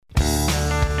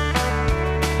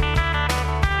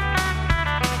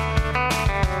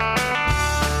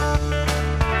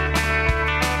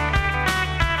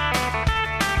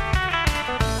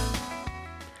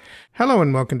Hello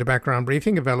and welcome to Background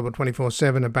Briefing, available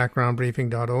 24/7 at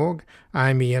backgroundbriefing.org.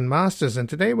 I'm Ian Masters, and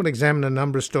today we'll examine a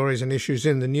number of stories and issues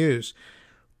in the news.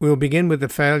 We'll begin with the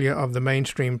failure of the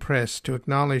mainstream press to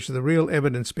acknowledge the real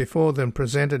evidence before them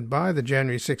presented by the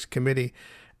January 6th committee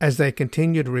as they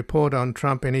continue to report on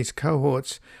Trump and his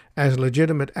cohorts as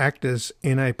legitimate actors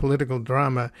in a political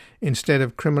drama instead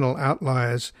of criminal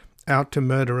outliers out to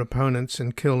murder opponents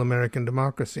and kill American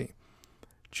democracy.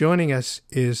 Joining us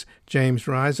is James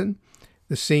Risen,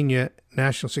 the senior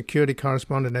national security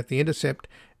correspondent at The Intercept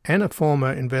and a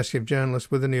former investigative journalist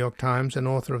with the New York Times and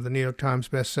author of the New York Times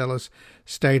bestsellers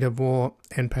State of War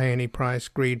and Pay Any Price,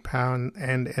 Greed, Power,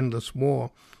 and Endless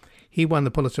War. He won the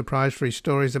Pulitzer Prize for his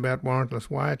stories about warrantless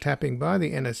wiretapping by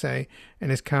the NSA and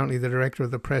is currently the director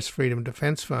of the Press Freedom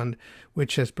Defense Fund,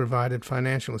 which has provided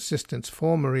financial assistance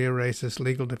for Maria Ressa's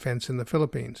legal defense in the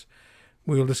Philippines.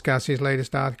 We will discuss his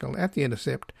latest article at The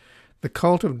Intercept, The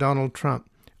Cult of Donald Trump.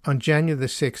 On January the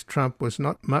 6th, Trump was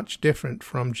not much different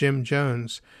from Jim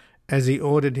Jones as he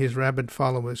ordered his rabid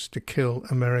followers to kill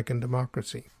American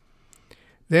democracy.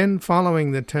 Then,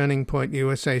 following the Turning Point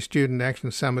USA Student Action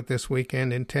Summit this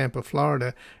weekend in Tampa,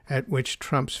 Florida, at which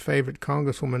Trump's favorite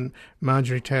Congresswoman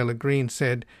Marjorie Taylor Greene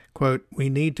said, quote, "We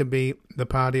need to be the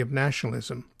party of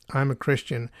nationalism. I'm a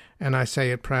Christian, and I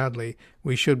say it proudly.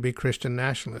 We should be Christian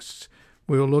nationalists."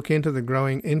 We will look into the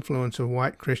growing influence of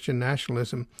white Christian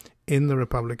nationalism in the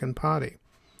Republican Party.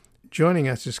 Joining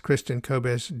us is Kristen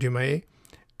Kobes-Dumais,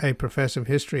 a professor of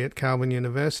history at Calvin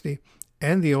University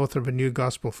and the author of A New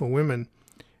Gospel for Women.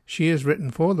 She has written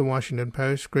for The Washington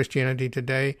Post, Christianity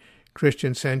Today,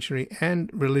 Christian Century, and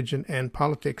Religion and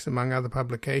Politics, among other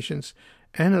publications,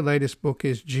 and her latest book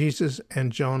is Jesus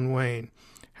and John Wayne,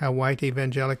 How White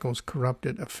Evangelicals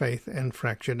Corrupted a Faith and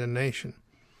Fractured a Nation.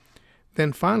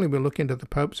 Then finally we'll look into the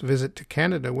Pope's visit to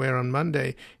Canada, where on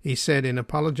Monday he said in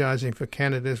apologizing for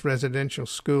Canada's residential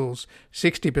schools,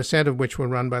 60% of which were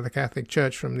run by the Catholic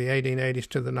Church from the 1880s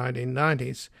to the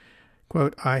 1990s,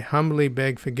 quote, "I humbly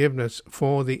beg forgiveness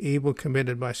for the evil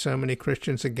committed by so many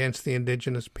Christians against the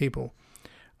indigenous people.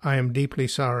 I am deeply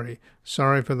sorry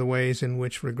for the ways in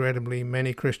which, regrettably,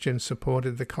 many Christians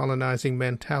supported the colonizing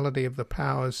mentality of the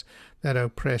powers that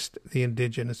oppressed the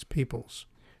indigenous peoples."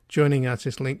 Joining us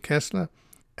is Link Kessler,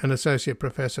 an associate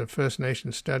professor of First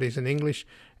Nation Studies in English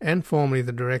and formerly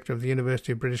the director of the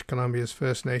University of British Columbia's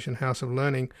First Nation House of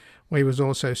Learning, where he was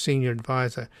also senior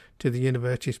advisor to the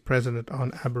university's president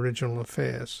on Aboriginal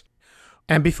affairs.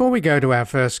 And before we go to our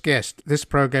first guest, this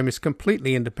program is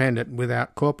completely independent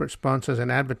without corporate sponsors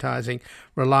and advertising,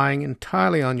 relying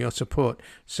entirely on your support.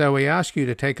 So we ask you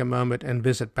to take a moment and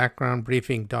visit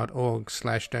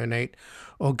backgroundbriefing.org/donate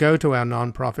or go to our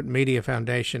nonprofit media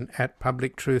foundation at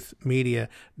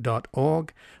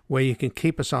publictruthmedia.org, where you can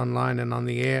keep us online and on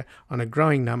the air on a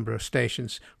growing number of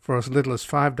stations for as little as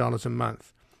 $5 a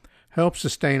month. Help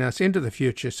sustain us into the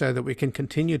future so that we can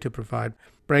continue to provide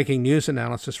breaking news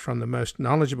analysis from the most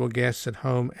knowledgeable guests at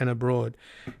home and abroad.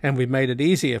 And we've made it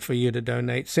easier for you to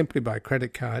donate simply by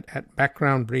credit card at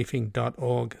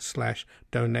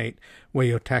backgroundbriefing.org/donate, where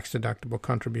your tax-deductible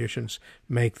contributions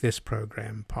make this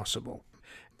program possible.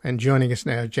 And joining us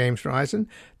now, James Risen,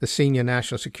 the senior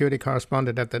national security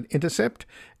correspondent at The Intercept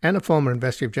and a former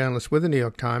investigative journalist with the New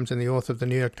York Times and the author of the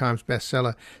New York Times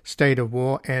bestseller State of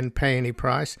War and Pay Any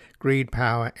Price, Greed,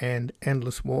 Power, and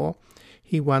Endless War.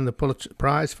 He won the Pulitzer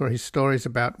Prize for his stories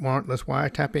about warrantless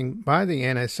wiretapping by the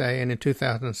NSA, and in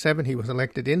 2007 he was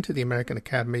elected into the American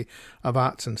Academy of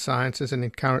Arts and Sciences and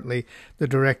is currently the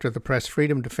director of the Press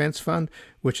Freedom Defense Fund,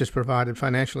 which has provided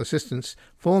financial assistance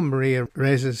for Maria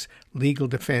Ressa's legal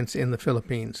defense in the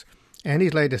Philippines. And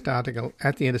his latest article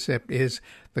at The Intercept is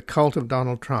The Cult of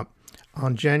Donald Trump.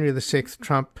 On January the 6th,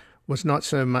 Trump was not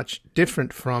so much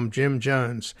different from Jim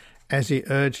Jones as he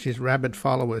urged his rabid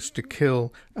followers to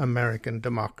kill American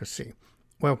democracy.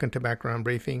 Welcome to Background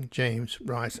Briefing, James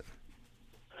Risen.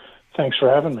 Thanks for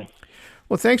having me.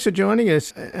 Well, thanks for joining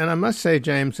us. And I must say,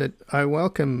 James, that I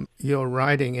welcome your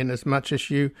writing in as much as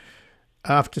you,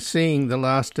 after seeing the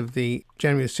last of the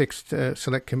January 6th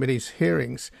Select Committee's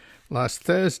hearings last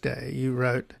Thursday, you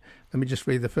wrote, let me just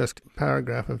read the first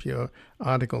paragraph of your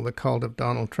article, The Cult of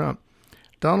Donald Trump.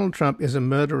 Donald Trump is a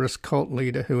murderous cult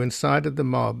leader who incited the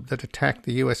mob that attacked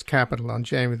the U.S. Capitol on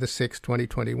January the 6th,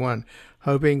 2021,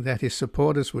 hoping that his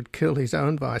supporters would kill his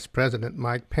own Vice President,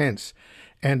 Mike Pence,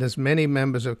 and as many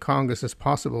members of Congress as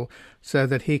possible so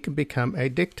that he could become a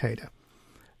dictator.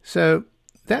 So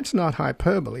that's not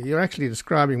hyperbole. You're actually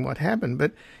describing what happened,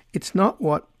 but it's not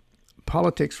what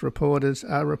politics reporters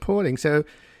are reporting. So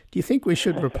do you think we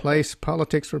should replace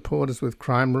politics reporters with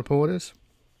crime reporters?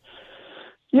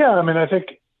 Yeah, I mean, I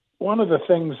think one of the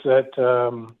things that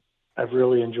I've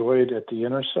really enjoyed at The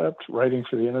Intercept, writing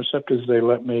for The Intercept, is they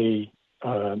let me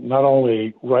not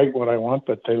only write what I want,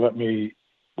 but they let me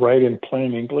write in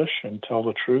plain English and tell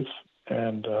the truth.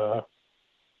 And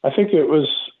I think it was,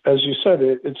 as you said,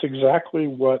 it's exactly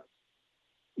what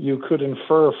you could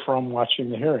infer from watching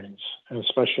the hearings, and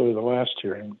especially the last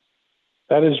hearing.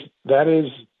 That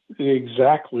is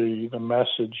exactly the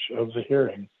message of the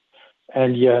hearing.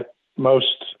 And yet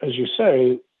most, as you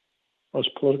say, most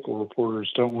political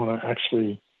reporters don't want to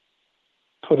actually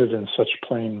put it in such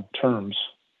plain terms,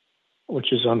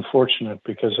 which is unfortunate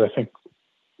because I think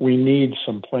we need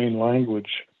some plain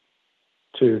language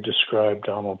to describe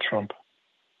Donald Trump.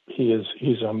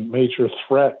 He's a major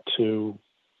threat to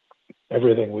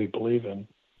everything we believe in.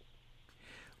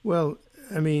 Well,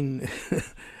 I mean,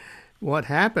 what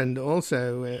happened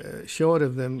also, short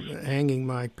of them hanging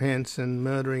Mike Pence and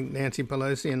murdering Nancy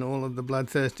Pelosi and all of the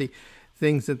bloodthirsty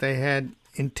things that they had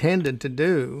intended to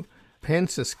do,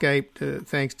 Pence escaped,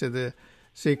 thanks to the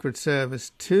Secret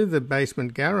Service, to the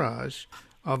basement garage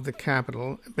of the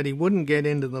Capitol, but he wouldn't get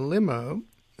into the limo.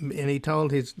 And he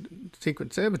told his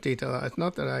Secret Service detail, it's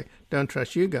not that I don't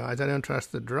trust you guys, I don't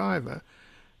trust the driver.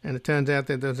 And it turns out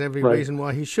that there's every reason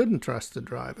why he shouldn't trust the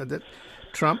driver, that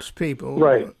Trump's people,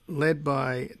 led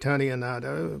by Tony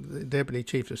Arnado, the Deputy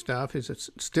Chief of Staff, who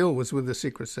still was with the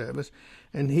Secret Service,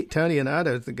 and Tony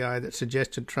Arnado is the guy that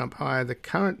suggested Trump hire the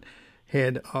current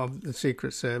head of the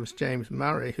Secret Service, James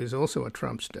Murray, who's also a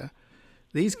Trumpster.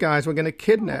 These guys were going to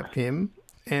kidnap him,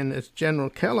 and as General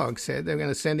Kellogg said, they were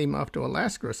going to send him off to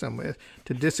Alaska or somewhere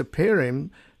to disappear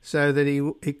him so that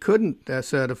he couldn't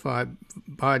certify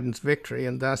Biden's victory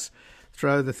and thus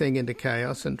throw the thing into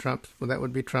chaos, and that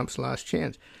would be Trump's last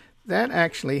chance. That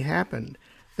actually happened.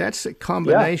 That's a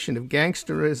combination of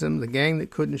gangsterism, the gang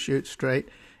that couldn't shoot straight,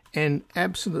 and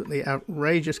absolutely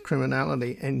outrageous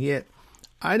criminality, and yet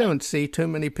I don't see too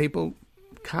many people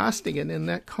casting it in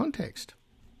that context.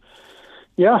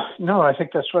 Yeah, no, I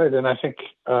think that's right. And I think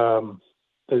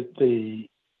the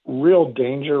real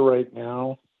danger right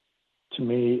now, to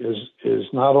me, is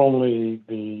not only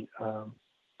the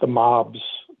mobs,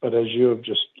 but as you have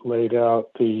just laid out,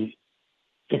 the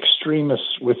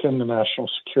extremists within the national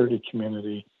security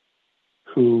community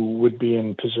who would be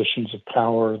in positions of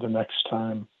power the next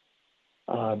time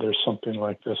there's something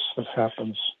like this that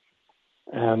happens.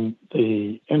 And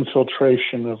the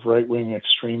infiltration of right-wing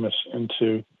extremists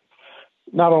into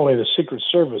not only the Secret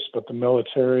Service, but the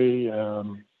military,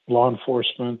 law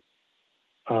enforcement,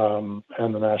 and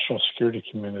the national security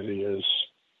community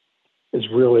is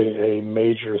really a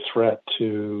major threat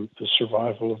to the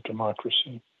survival of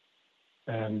democracy.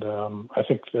 And I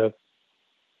think that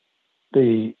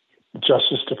the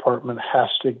Justice Department has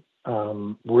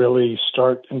to really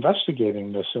start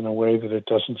investigating this in a way that it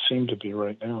doesn't seem to be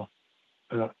right now.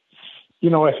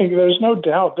 I think there's no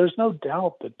doubt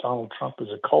that Donald Trump is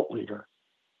a cult leader.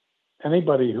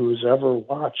 Anybody who's ever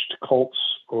watched cults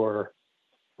or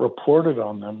reported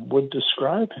on them would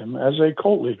describe him as a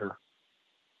cult leader.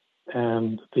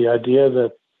 And the idea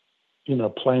that,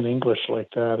 plain English like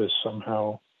that is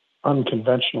somehow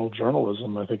unconventional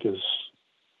journalism, I think is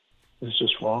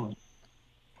just wrong.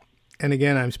 And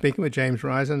again, I'm speaking with James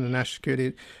Risen, the national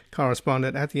security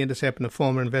correspondent at The Intercept and a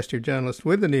former investigative journalist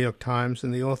with the New York Times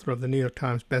and the author of the New York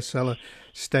Times bestseller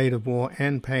State of War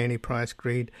and Pay Any Price,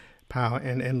 Greed, Power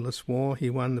and Endless War.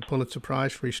 He won the Pulitzer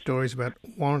Prize for his stories about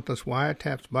warrantless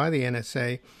wiretaps by the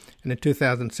NSA. And in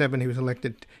 2007, he was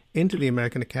elected into the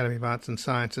American Academy of Arts and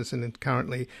Sciences and is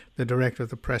currently the director of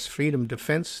the Press Freedom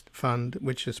Defense Fund,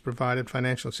 which has provided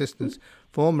financial assistance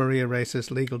for Maria Resa's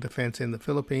legal defense in the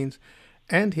Philippines.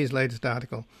 And his latest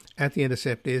article at The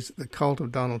Intercept is The Cult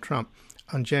of Donald Trump.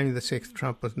 On January the 6th,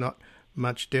 Trump was not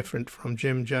much different from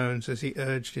Jim Jones as he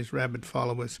urged his rabid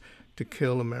followers to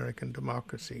kill American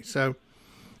democracy. So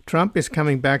Trump is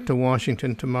coming back to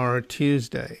Washington tomorrow,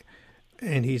 Tuesday,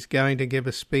 and he's going to give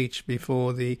a speech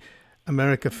before the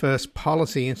America First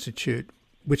Policy Institute,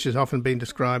 which has often been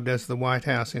described as the White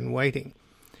House in waiting.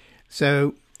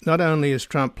 So not only is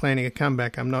Trump planning a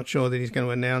comeback, I'm not sure that he's going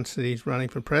to announce that he's running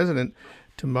for president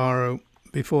tomorrow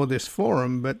before this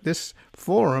forum, but this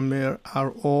forum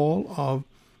are all of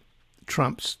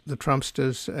the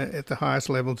Trumpsters at the highest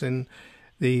levels in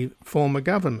the former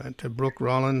government. Brooke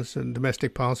Rollins, a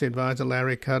domestic policy advisor,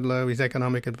 Larry Kudlow, his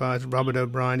economic advisor, Robert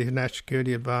O'Brien, his national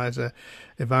security advisor,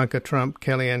 Ivanka Trump,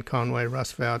 Kellyanne Conway,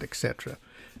 Russ Vought, etc.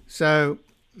 So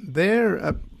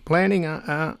they're planning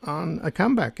on a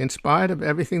comeback in spite of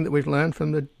everything that we've learned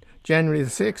from the January the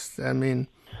 6th. I mean,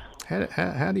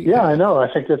 how do you... Yeah, I know.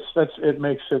 I think it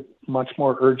makes it much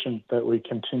more urgent that we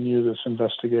continue this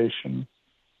investigation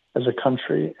as a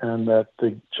country and that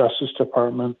the Justice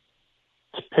Department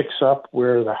picks up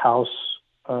where the House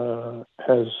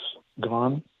has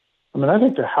gone. I mean, I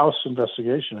think the House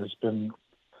investigation has been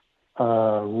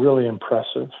really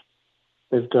impressive.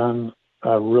 They've done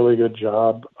a really good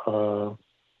job.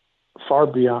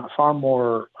 Far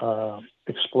more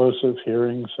explosive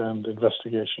hearings and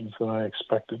investigations than I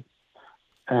expected,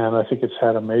 and I think it's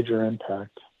had a major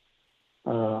impact.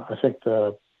 I think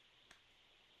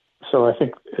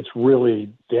it's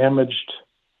really damaged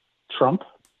Trump,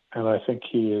 and I think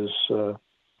he's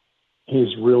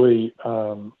really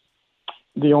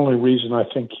the only reason I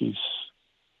think he's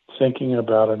thinking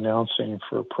about announcing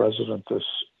for president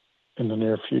in the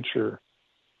near future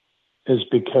is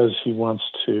because he wants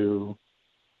to,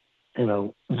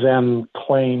 then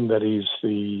claim that he's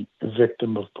the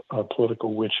victim of a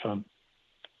political witch hunt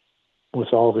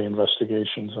with all the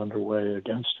investigations underway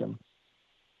against him.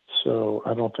 So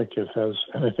I don't think it has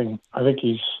anything. I think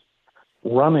he's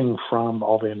running from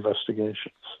all the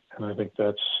investigations, and I think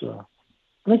I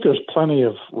think there's plenty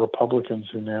of Republicans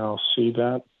who now see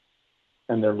that,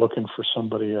 and they're looking for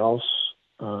somebody else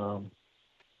to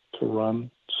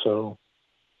run. So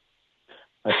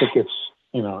I think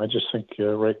I just think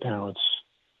right now it's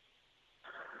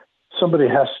somebody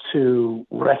has to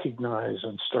recognize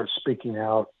and start speaking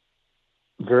out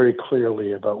very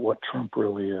clearly about what Trump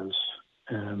really is.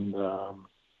 And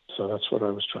so that's what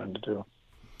I was trying to do.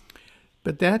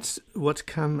 But that's what's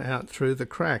come out through the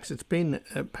cracks. It's been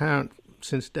apparent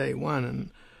since day one,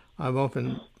 and I've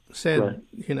often said,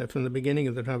 right, from the beginning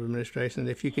of the Trump administration,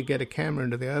 that if you could get a camera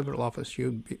into the Oval Office,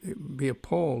 you'd be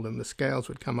appalled, and the scales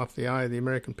would come off the eye of the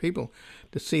American people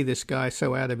to see this guy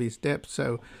so out of his depth,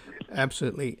 so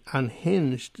absolutely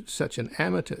unhinged, such an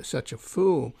amateur, such a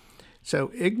fool,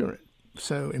 so ignorant,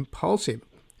 so impulsive,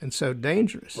 and so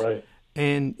dangerous. Right.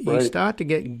 And you start to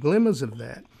get glimmers of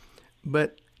that,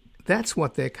 but that's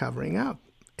what they're covering up.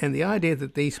 And the idea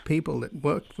that these people that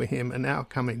worked for him are now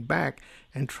coming back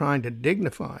and trying to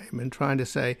dignify him and trying to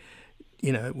say,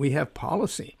 we have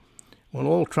policy. Well,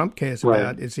 all Trump cares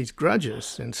about is his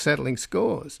grudges and settling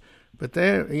scores. But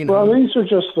they're, Well, these are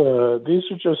just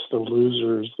the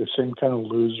losers, the same kind of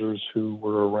losers who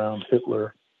were around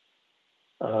Hitler,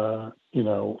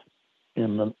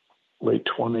 in the late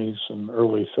 20s and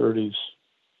early 30s,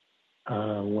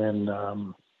 when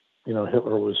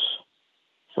Hitler was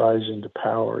rising to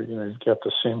power. You've got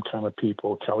the same kind of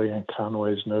people. Kellyanne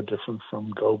Conway is no different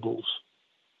from Goebbels,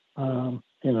 and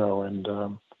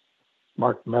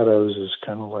Mark Meadows is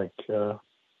kind of like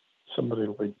somebody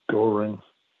like Goring.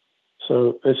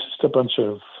 So it's just a bunch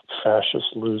of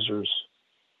fascist losers,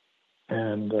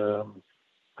 and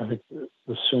I think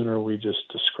the sooner we just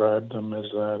describe them as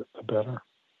that, the better.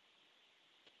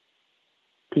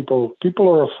 People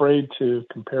are afraid to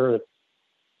compare it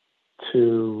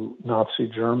to Nazi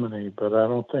Germany, but I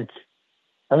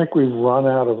think we've run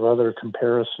out of other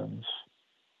comparisons.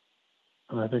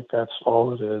 And I think that's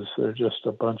all it is. They're just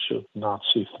a bunch of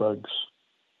Nazi thugs.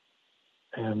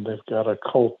 And they've got a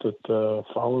cult that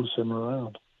follows him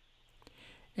around.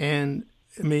 And,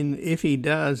 if he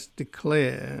does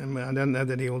declare, I don't know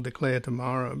that he will declare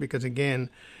tomorrow, because, again,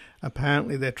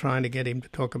 apparently they're trying to get him to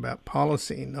talk about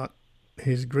policy, not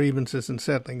his grievances and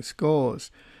settling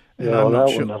scores. And yeah, well,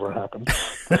 that would never happen.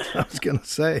 I was going to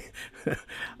say,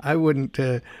 I wouldn't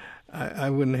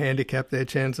handicap their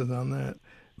chances on that.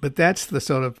 But that's the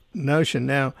sort of notion.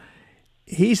 Now,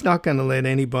 he's not going to let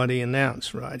anybody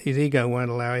announce, right? His ego won't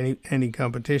allow any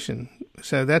competition.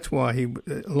 So that's why he,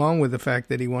 along with the fact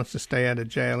that he wants to stay out of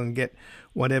jail and get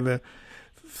whatever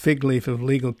fig leaf of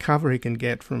legal cover he can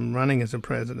get from running as a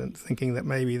president, thinking that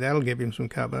maybe that'll give him some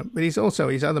cover. But his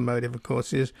other motive, of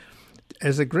course, is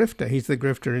as a grifter. He's the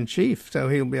grifter in chief, so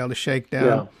he'll be able to shake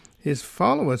down his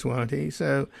followers, won't he?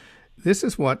 So this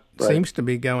is what seems to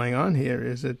be going on here,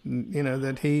 is that,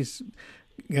 that he's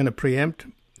going to preempt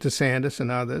DeSantis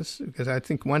and others, because I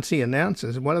think once he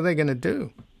announces, what are they going to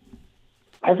do?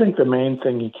 I think the main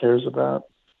thing he cares about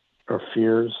or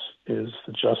fears is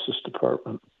the Justice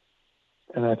Department.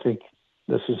 And I think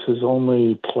this is his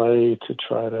only play to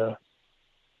try to,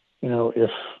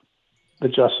 if the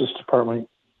Justice Department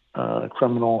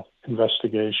criminal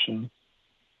investigation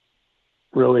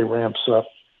really ramps up,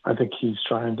 I think he's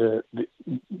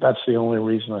that's the only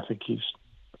reason I think he's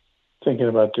thinking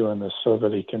about doing this, so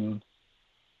that he can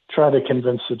try to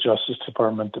convince the Justice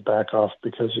Department to back off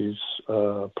because he's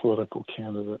a political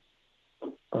candidate.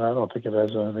 But I don't think it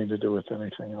has anything to do with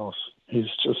anything else. He's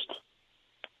just,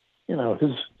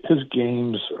 his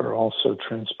games are all so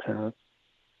transparent.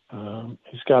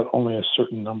 He's got only a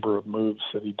certain number of moves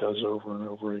that he does over and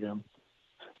over again.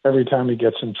 Every time he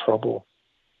gets in trouble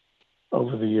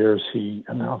over the years, he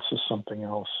announces something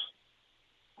else.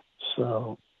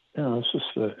 So,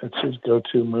 it's his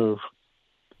go-to move.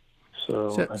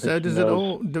 So I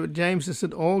think James, does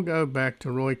it all go back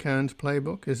to Roy Cohn's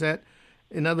playbook? Is that,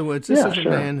 in other words, this is a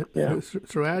man who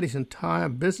throughout his entire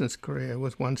business career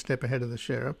was one step ahead of the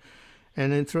sheriff,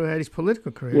 and then throughout his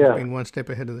political career has been one step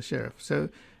ahead of the sheriff. So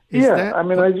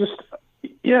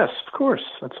yes, of course,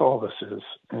 that's all this is.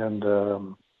 And,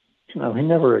 he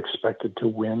never expected to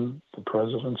win the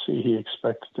presidency. He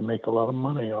expected to make a lot of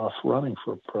money off running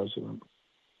for president.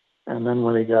 And then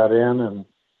when he got in, and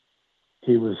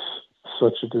he was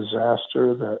such a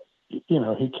disaster that,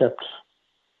 he kept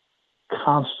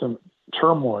constant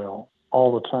turmoil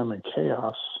all the time and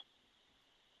chaos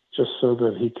just so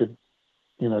that he could,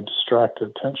 distract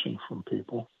attention from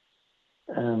people.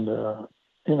 And,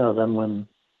 then when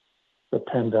the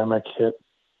pandemic hit,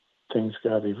 things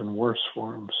got even worse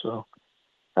for him. So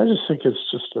I just think it's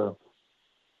just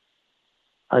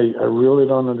I really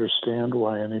don't understand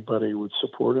why anybody would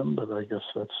support him, but I guess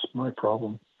that's my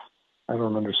problem. I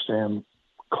don't understand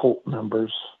cult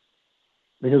members,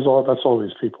 because that's all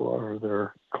these people are.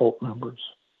 They're cult members.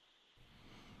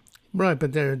 Right,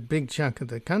 but they're a big chunk of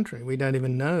the country. We don't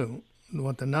even know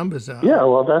what the numbers are. Yeah,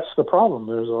 well, that's the problem.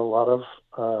 There's a lot of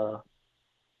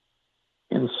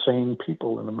insane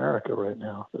people in America right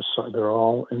now. They're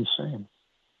all insane.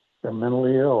 They're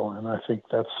mentally ill, and I think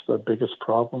that's the biggest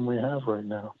problem we have right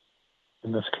now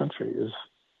in this country is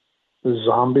the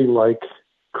zombie-like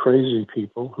crazy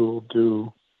people who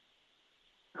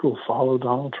will follow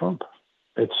Donald Trump.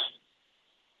 It's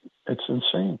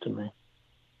insane to me.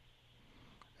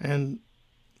 And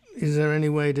is there any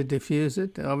way to diffuse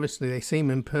it? Obviously, they seem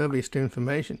impervious to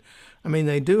information. I mean,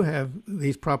 they do have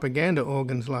these propaganda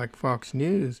organs like Fox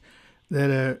News that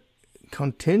are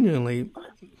continually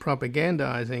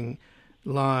propagandizing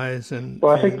lies.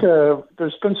 Well, I think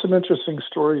there's been some interesting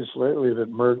stories lately that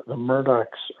the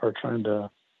Murdochs are trying to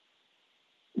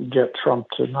get Trump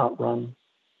to not run,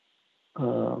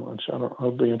 which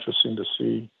it'll be interesting to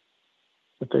see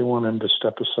if they want him to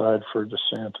step aside for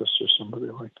DeSantis or somebody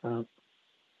like that.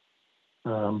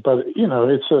 But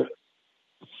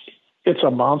it's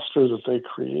a monster that they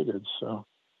created. So,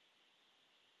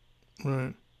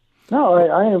 right. No,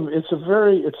 I am. It's a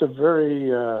very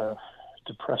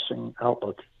depressing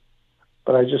outlook.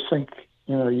 But I just think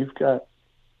you've got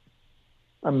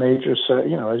a major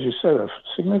as you said, a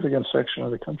significant section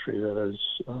of the country that is,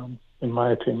 in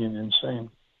my opinion, insane.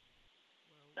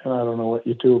 And I don't know what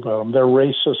you do about them. They're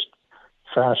racist,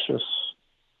 fascists,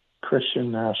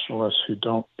 Christian nationalists who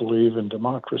don't believe in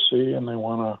democracy, and they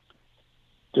want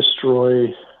to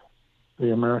destroy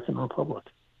the American Republic.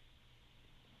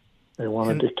 They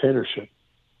want a dictatorship.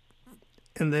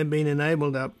 And they've been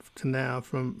enabled up to now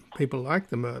from people like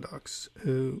the Murdochs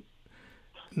who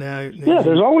now... Yeah,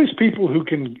 there's always people who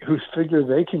figure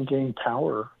they can gain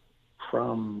power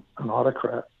from an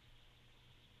autocrat.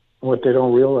 What they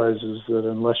don't realize is that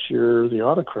unless you're the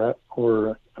autocrat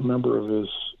or a member of his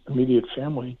immediate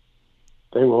family,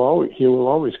 he will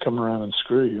always come around and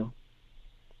screw you.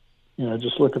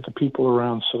 Just look at the people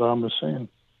around Saddam Hussein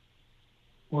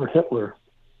or Hitler.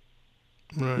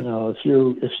 Right.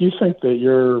 If you think that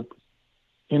you're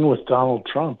in with Donald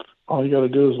Trump, all you got to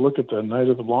do is look at the Night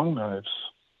of the Long Knives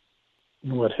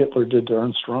and what Hitler did to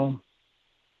Ernst Röhm.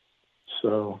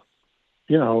 So,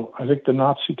 I think the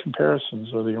Nazi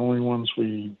comparisons are the only ones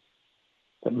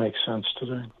that make sense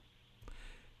today.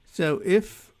 So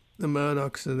if the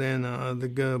Murdochs are then the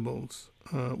Goebbels,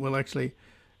 actually,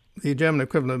 the German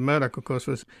equivalent of Murdoch, of course,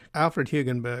 was Alfred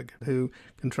Hugenberg, who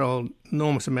controlled an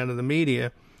enormous amount of the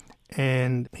media,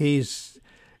 and his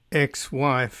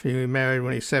ex-wife, who he married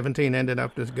when he was 17, ended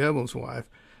up as Goebbels' wife,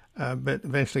 but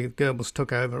eventually Goebbels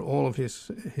took over all of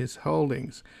his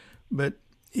holdings. But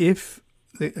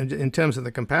in terms of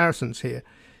the comparisons here,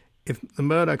 if the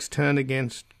Murdochs turn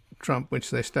against Trump, which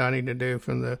they're starting to do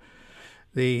from the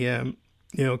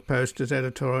New York Post's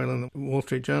editorial and the Wall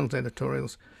Street Journal's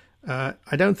editorials,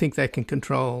 I don't think they can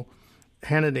control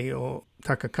Hannity or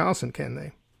Tucker Carlson, can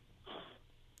they?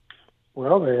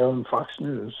 Well, they own Fox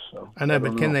News. So I know,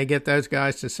 but can they get those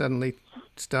guys to suddenly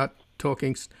start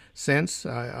talking sense?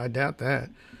 I doubt that.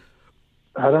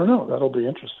 I don't know. That'll be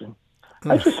interesting.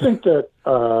 I just think that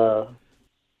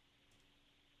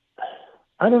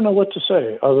I don't know what to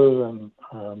say other than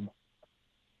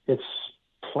it's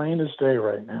plain as day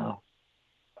right now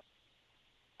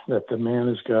that the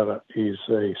man he's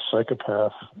a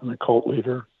psychopath and a cult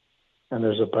leader, and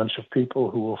there's a bunch of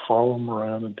people who will follow him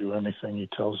around and do anything he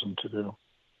tells them to do.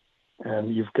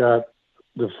 And you've got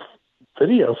the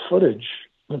video footage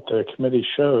that the committee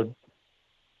showed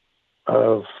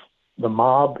of the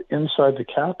mob inside the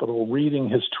Capitol reading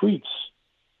his tweets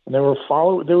And they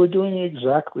were doing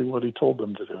exactly what he told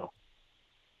them to do.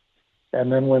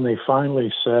 And then when they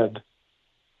finally said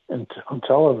on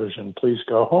television, please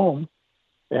go home,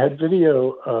 they had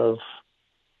video of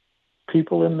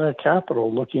people in the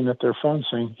Capitol looking at their phones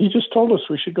saying, he just told us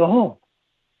we should go home.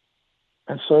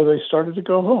 And so they started to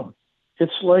go home.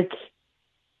 It's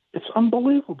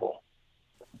unbelievable.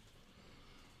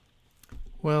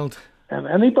 Well, and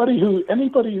anybody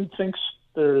who thinks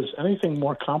there's anything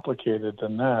more complicated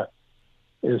than that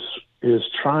is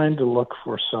trying to look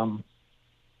for some,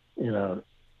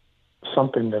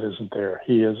 something that isn't there.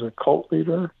 He is a cult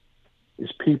leader.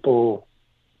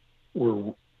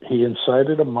 He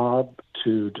incited a mob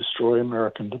to destroy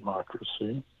American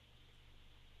democracy,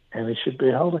 and he should be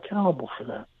held accountable for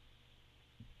that.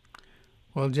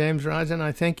 Well, James Risen,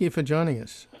 I thank you for joining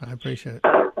us. I appreciate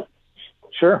it.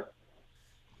 Sure.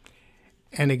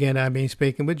 And again, I've been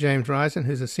speaking with James Risen,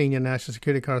 who's a senior national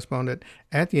security correspondent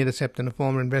at The Intercept and a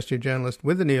former investigative journalist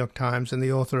with the New York Times and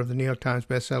the author of the New York Times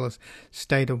bestsellers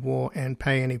State of War and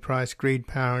Pay Any Price, Greed,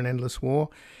 Power, and Endless War.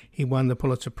 He won the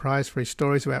Pulitzer Prize for his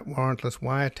stories about warrantless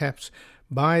wiretaps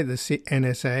by the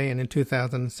NSA, and in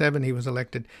 2007 he was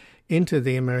elected into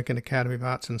the American Academy of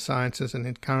Arts and Sciences and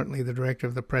is currently the director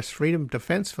of the Press Freedom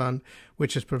Defense Fund,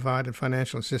 which has provided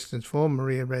financial assistance for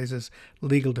Maria Reza's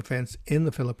legal defense in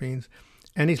the Philippines.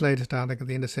 And his latest article,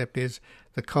 The Intercept, is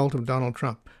The Cult of Donald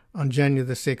Trump. On January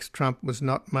the 6th, Trump was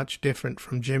not much different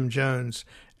from Jim Jones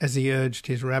as he urged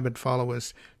his rabid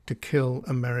followers to kill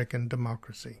American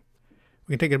democracy.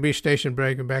 We can take a brief station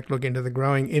break and back look into the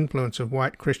growing influence of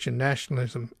white Christian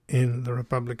nationalism in the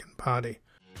Republican Party.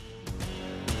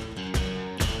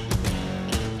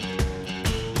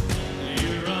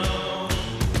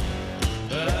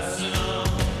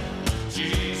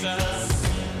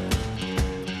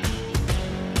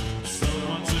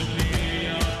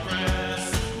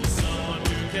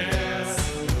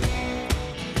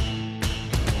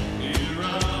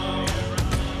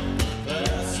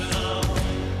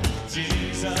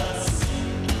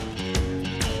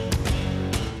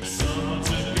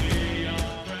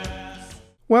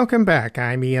 Welcome back.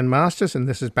 I'm Ian Masters, and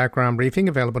this is Background Briefing,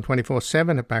 available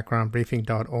 24/7 at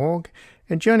backgroundbriefing.org.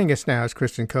 And joining us now is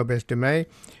Kristin Kobes Du Mez,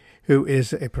 who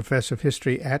is a professor of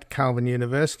history at Calvin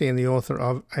University and the author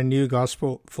of A New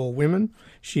Gospel for Women.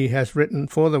 She has written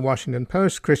for The Washington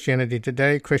Post, Christianity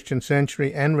Today, Christian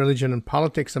Century, and Religion and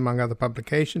Politics, among other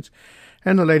publications.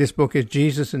 And the latest book is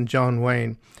Jesus and John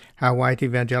Wayne, How White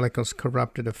Evangelicals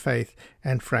Corrupted a Faith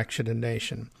and Fractured a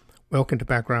Nation. Welcome to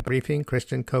Background Briefing,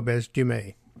 Kristin Kobes Du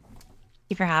Mez.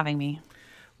 Thank you for having me.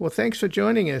 Well, thanks for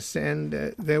joining us. And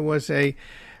there was a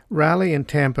rally in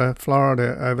Tampa,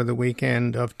 Florida, over the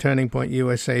weekend of Turning Point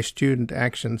USA Student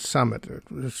Action Summit,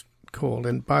 it was called.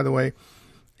 And by the way,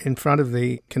 in front of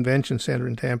the convention center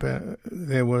in Tampa,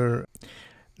 there were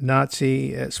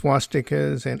Nazi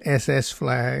swastikas and SS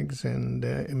flags, and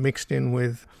mixed in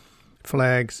with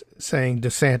flags saying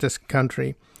DeSantis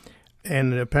country.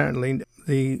 And apparently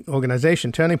the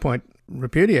organization Turning Point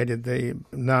repudiated the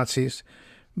Nazis,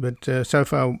 but so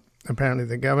far apparently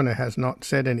the governor has not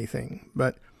said anything.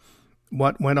 But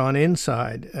what went on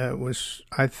inside was,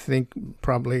 I think,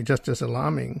 probably just as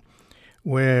alarming,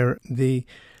 where the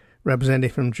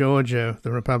representative from Georgia,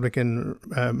 the Republican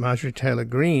Marjorie Taylor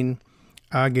Greene,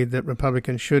 argued that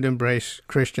Republicans should embrace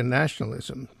Christian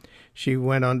nationalism. She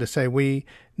went on to say, we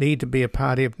need to be a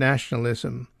party of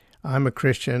nationalism. I'm a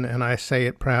Christian, and I say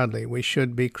it proudly. We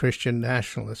should be Christian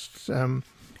nationalists.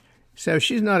 So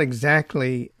she's not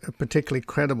exactly a particularly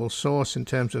credible source in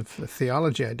terms of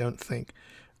theology, I don't think.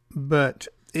 But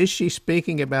is she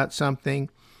speaking about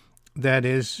something that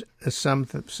is, as some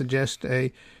suggest,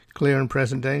 a clear and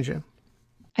present danger?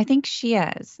 I think she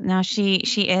is. Now, she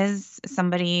is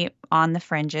somebody on the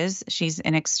fringes. She's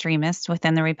an extremist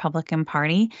within the Republican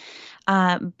Party.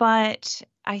 But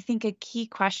I think a key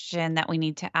question that we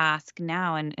need to ask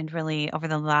now and really over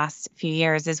the last few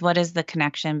years is, what is the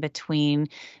connection between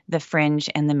the fringe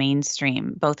and the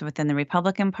mainstream, both within the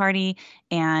Republican Party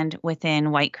and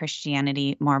within white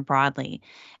Christianity more broadly?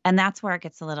 And that's where it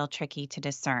gets a little tricky to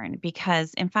discern,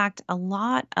 because, in fact, a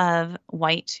lot of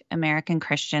white American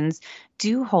Christians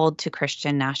do hold to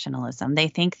Christian nationalism. They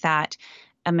think that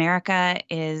America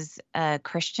is a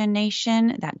Christian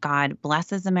nation, that God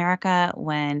blesses America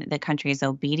when the country is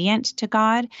obedient to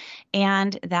God,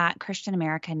 and that Christian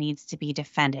America needs to be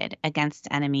defended against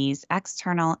enemies,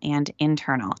 external and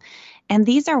internal. And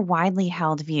these are widely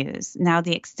held views. Now,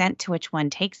 the extent to which one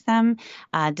takes them,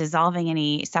 dissolving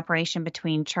any separation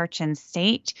between church and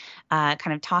state,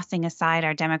 kind of tossing aside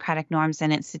our democratic norms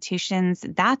and institutions,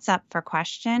 that's up for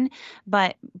question.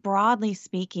 But broadly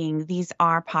speaking, these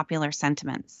are popular sentiments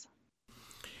judgments.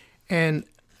 And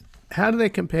how do they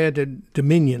compare to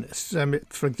dominionists?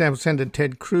 For example, Senator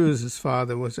Ted Cruz's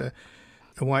father was a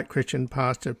white Christian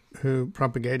pastor who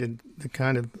propagated the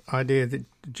kind of idea that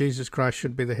Jesus Christ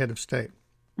should be the head of state.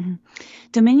 Mm-hmm.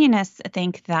 Dominionists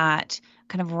think that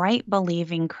kind of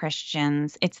right-believing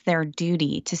Christians, it's their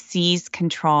duty to seize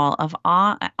control of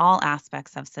all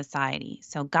aspects of society.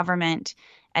 So government,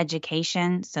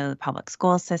 education, so the public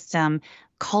school system,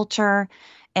 culture,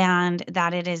 and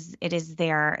that it is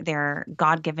their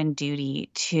God-given duty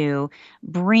to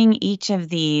bring each of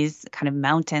these kind of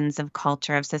mountains of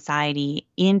culture of society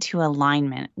into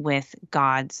alignment with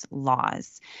God's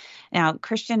laws. Now,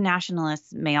 Christian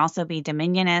nationalists may also be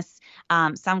dominionists.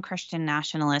 Some Christian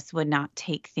nationalists would not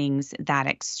take things that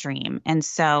extreme. And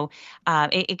so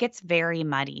it gets very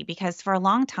muddy because for a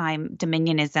long time,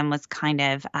 dominionism was kind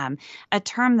of a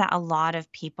term that a lot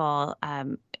of people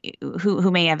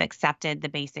who may have accepted the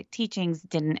basic teachings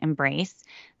didn't embrace.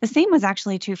 The same was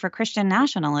actually true for Christian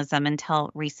nationalism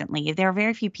until recently. There are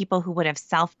very few people who would have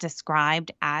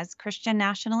self-described as Christian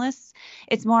nationalists.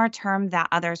 It's more a term that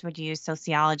others would use,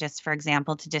 sociologists, for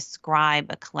example, to describe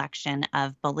a collection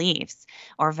of beliefs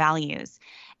or values.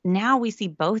 Now we see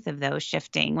both of those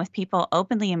shifting, with people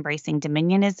openly embracing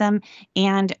dominionism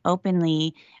and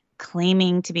openly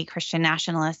claiming to be Christian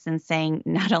nationalists and saying,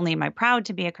 not only am I proud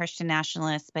to be a Christian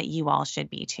nationalist, but you all should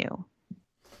be too.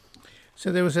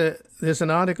 So there's an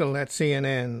article at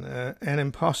CNN, an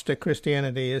imposter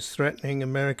Christianity is threatening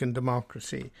American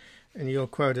democracy. And you're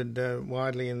quoted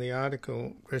widely in the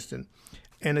article, Kristen.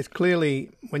 And it's clearly,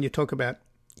 when you talk about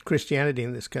Christianity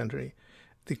in this country,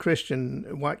 the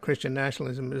white Christian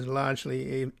nationalism is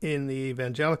largely in the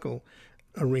evangelical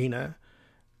arena,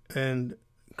 and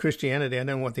Christianity, I don't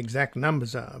know what the exact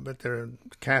numbers are, but there are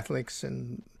Catholics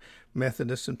and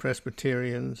Methodists and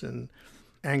Presbyterians and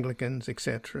Anglicans,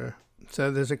 etc.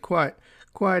 So there's quite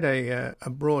a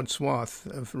broad swath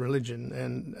of religion,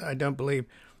 and I don't believe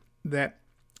that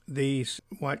these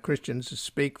white Christians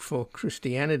speak for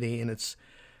Christianity in its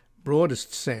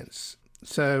broadest sense.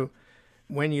 So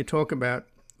when you talk about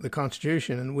the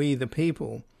Constitution and we the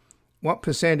people, what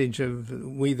percentage of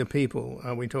we the people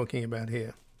are we talking about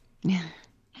here? Yeah.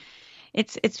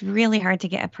 It's really hard to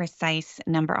get a precise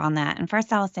number on that. And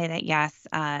first, I will say that, yes,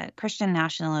 Christian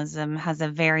nationalism has a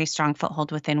very strong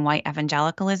foothold within white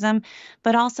evangelicalism,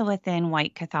 but also within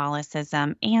white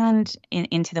Catholicism and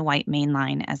into the white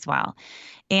mainline as well.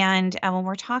 And when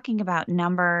we're talking about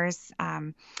numbers,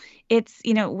 it's,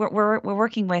 we're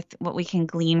working with what we can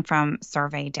glean from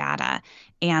survey data.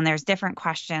 And there's different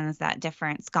questions that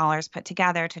different scholars put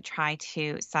together to try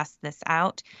to suss this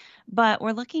out. But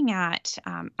we're looking at,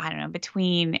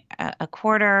 between a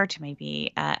quarter to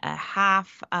maybe a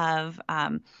half of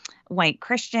white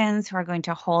Christians who are going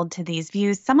to hold to these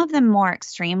views, some of them more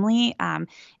extremely,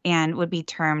 and would be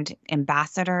termed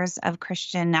ambassadors of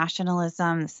Christian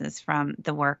nationalism. This is from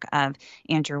the work of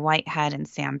Andrew Whitehead and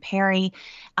Sam Perry.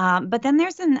 But then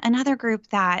there's another group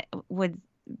that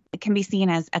can be seen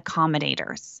as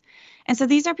accommodators. And so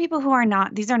these are people who are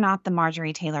not the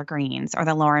Marjorie Taylor Greens or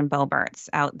the Lauren Boeberts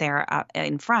out there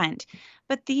in front,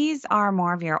 but these are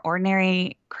more of your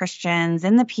ordinary Christians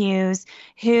in the pews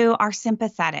who are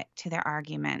sympathetic to their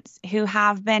arguments, who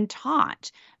have been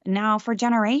taught now for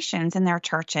generations in their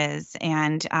churches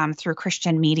and through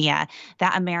Christian media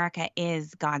that America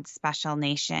is God's special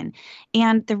nation.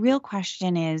 And the real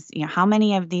question is, how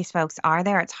many of these folks are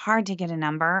there? It's hard to get a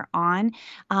number on.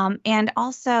 And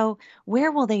also,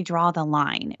 where will they draw the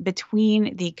line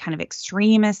between the kind of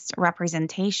extremist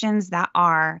representations that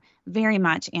are very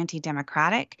much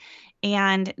anti-democratic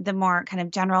and the more kind of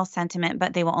general sentiment,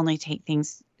 but they will only take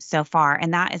things so far?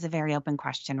 And that is a very open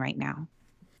question right now.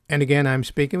 And again, I'm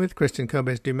speaking with Kristen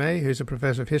Kobes-Du Mez, who's a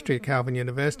professor of history at Calvin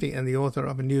University and the author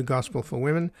of A New Gospel for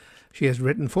Women. She has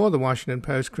written for The Washington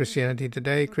Post, Christianity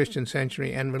Today, Christian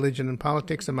Century, and Religion and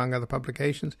Politics, among other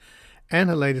publications. And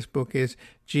her latest book is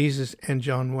Jesus and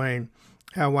John Wayne,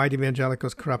 How White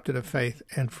Evangelicals Corrupted a Faith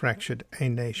and Fractured a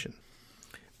Nation.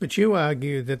 But you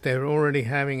argue that they're already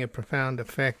having a profound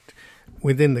effect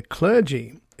within the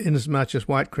clergy, inasmuch as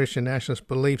white Christian nationalist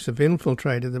beliefs have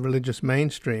infiltrated the religious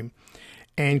mainstream,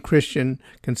 and Christian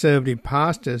conservative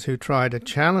pastors who try to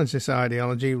challenge this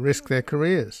ideology risk their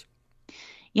careers.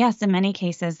 Yes, in many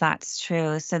cases, that's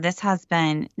true. So this has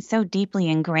been so deeply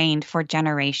ingrained for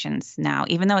generations now,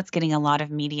 even though it's getting a lot of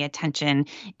media attention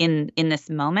in this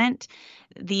moment.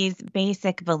 These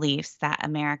basic beliefs that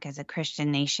America is a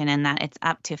Christian nation and that it's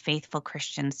up to faithful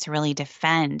Christians to really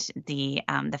defend the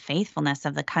faithfulness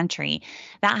of the country,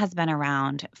 that has been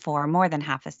around for more than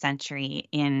half a century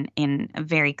in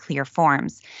very clear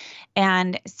forms.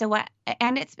 And so what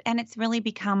and it's really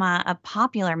become a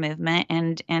popular movement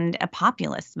and a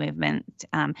populist movement.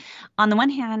 On the one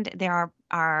hand, there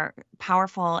are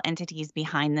powerful entities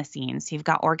behind the scenes. You've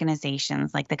got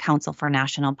organizations like the Council for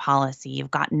National Policy.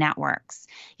 You've got networks.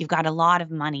 You've got a lot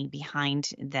of money behind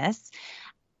this.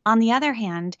 On the other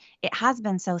hand, it has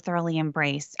been so thoroughly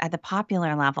embraced at the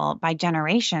popular level by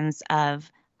generations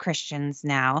of Christians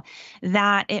now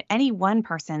that any one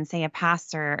person, say a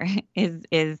pastor, is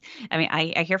I mean,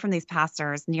 I hear from these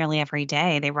pastors nearly every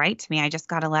day. They write to me. I just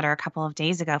got a letter a couple of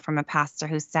days ago from a pastor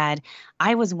who said,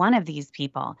 I was one of these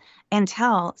people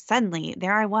until suddenly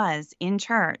there I was in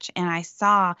church and I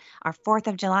saw our 4th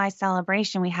of July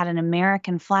celebration. We had an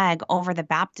American flag over the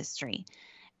baptistry.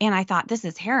 And I thought, this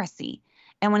is heresy.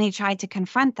 And when he tried to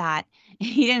confront that,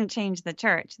 he didn't change the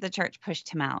church. The church pushed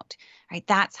him out, right?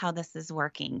 That's how this is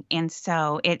working. And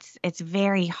so it's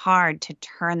very hard to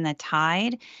turn the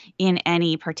tide in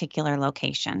any particular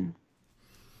location.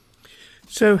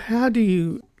 So how do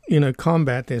you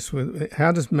combat this?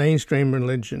 How does mainstream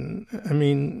religion, I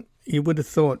mean, you would have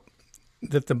thought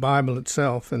that the Bible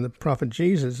itself and the prophet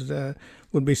Jesus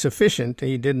would be sufficient.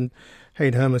 He didn't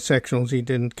hate homosexuals. He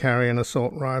didn't carry an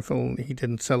assault rifle. He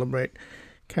didn't celebrate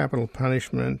capital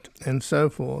punishment and so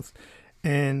forth.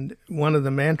 And one of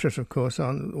the mantras, of course,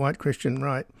 on white Christian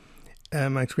right,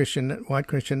 amongst white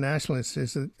Christian nationalists,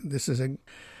 is that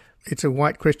it's a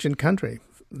white Christian country.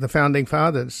 The founding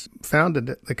fathers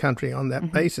founded the country on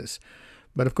that basis.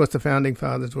 But of course, the founding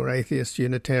fathers were atheists,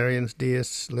 Unitarians,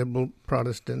 deists, liberal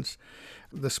Protestants.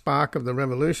 The spark of the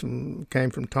revolution came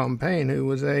from Tom Paine, who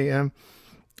was an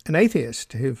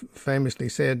atheist, who famously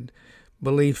said,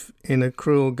 "Belief in a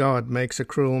cruel God makes a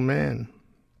cruel man."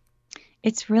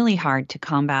 It's really hard to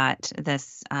combat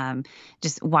this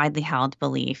just widely held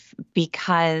belief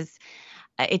because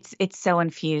it's so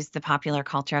infused, the popular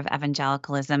culture of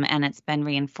evangelicalism, and it's been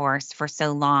reinforced for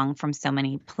so long from so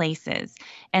many places.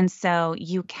 And so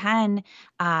you can,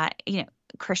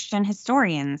 Christian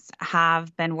historians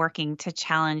have been working to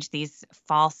challenge these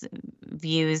false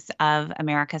views of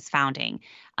America's founding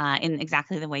in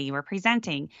exactly the way you were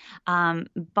presenting.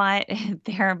 But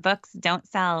their books don't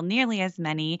sell nearly as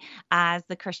many as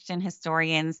the Christian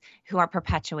historians who are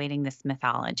perpetuating this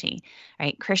mythology,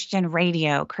 right? Christian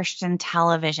radio, Christian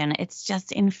television, it's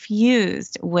just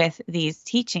infused with these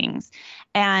teachings.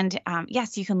 And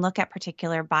yes, you can look at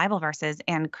particular Bible verses,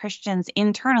 and Christians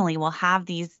internally will have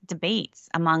these debates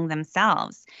among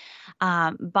themselves.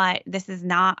 But this is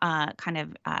not a kind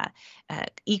of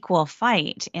equal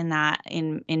fight in that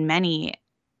in many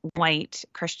white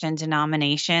Christian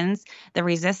denominations, the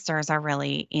resistors are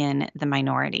really in the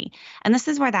minority. And this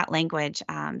is where that language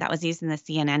that was used in the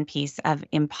CNN piece of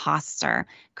imposter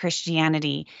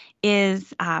Christianity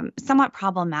is somewhat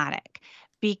problematic.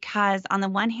 Because on the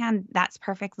one hand, that's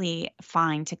perfectly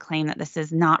fine to claim that this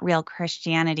is not real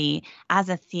Christianity as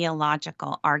a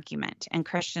theological argument, and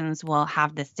Christians will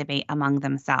have this debate among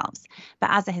themselves. But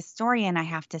as a historian, I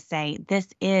have to say this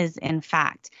is, in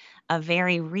fact, a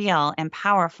very real and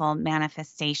powerful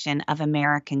manifestation of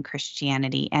American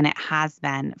Christianity, and it has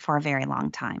been for a very long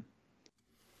time.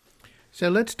 So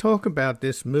let's talk about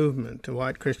this movement to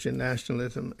white Christian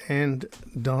nationalism and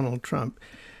Donald Trump,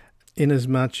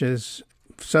 inasmuch as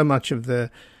so much of the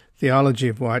theology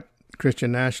of white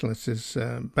Christian nationalists is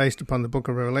based upon the Book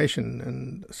of Revelation,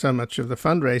 and so much of the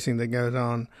fundraising that goes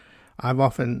on. I've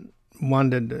often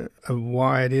wondered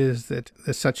why it is that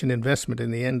there's such an investment in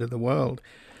the end of the world,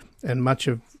 and much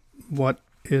of what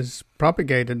is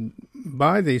propagated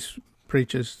by these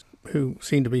preachers who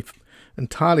seem to be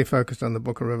entirely focused on the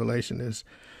Book of Revelation is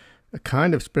a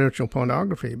kind of spiritual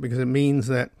pornography, because it means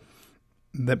that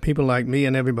people like me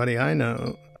and everybody I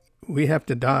know, we have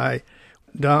to die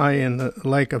in the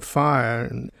lake of fire,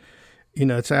 and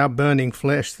it's our burning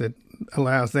flesh that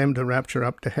allows them to rapture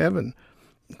up to heaven.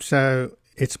 So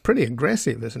it's pretty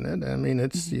aggressive, isn't it? I mean,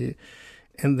 it's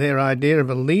and their idea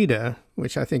of a leader,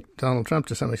 which I think Donald Trump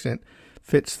to some extent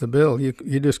fits the bill.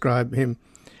 You describe him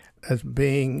as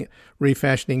being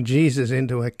refashioning Jesus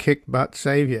into a kick-butt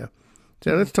savior.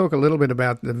 So let's talk a little bit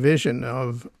about the vision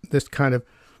of this kind of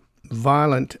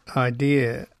violent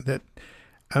idea that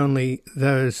only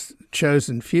those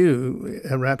chosen few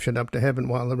are raptured up to heaven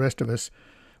while the rest of us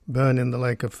burn in the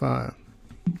lake of fire.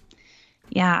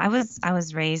 Yeah, I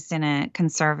was raised in a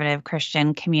conservative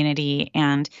Christian community,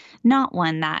 and not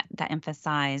one that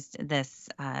emphasized this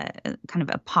kind of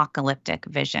apocalyptic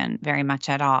vision very much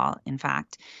at all, in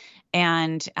fact.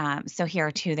 And so here,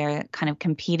 too, there are kind of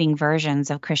competing versions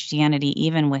of Christianity,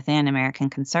 even within American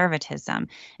conservatism.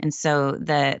 And so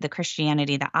the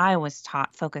Christianity that I was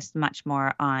taught focused much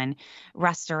more on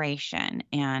restoration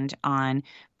and on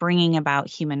bringing about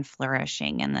human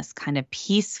flourishing and this kind of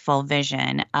peaceful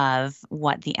vision of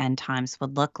what the end times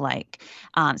would look like.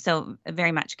 So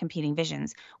very much competing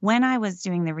visions. When I was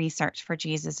doing the research for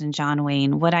Jesus and John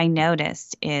Wayne, what I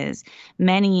noticed is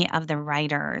many of the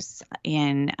writers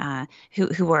in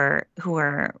who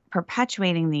were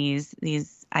perpetuating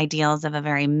these ideals of a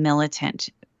very militant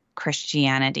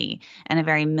Christianity and a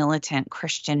very militant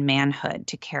Christian manhood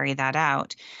to carry that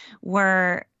out,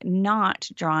 were not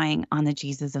drawing on the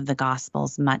Jesus of the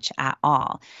Gospels much at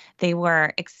all. They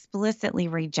were explicitly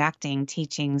rejecting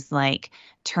teachings like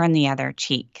turn the other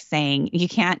cheek, saying you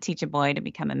can't teach a boy to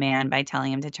become a man by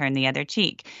telling him to turn the other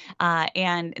cheek.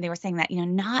 And they were saying that,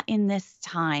 not in this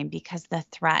time because the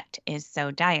threat is so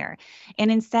dire.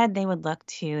 And instead, they would look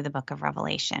to the book of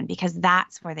Revelation because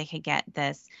that's where they could get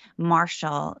this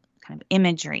martial kind of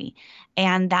imagery.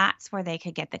 And that's where they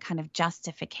could get the kind of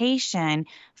justification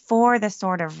for the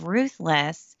sort of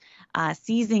ruthless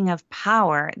seizing of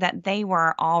power that they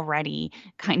were already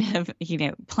kind of,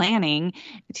 planning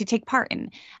to take part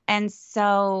in. And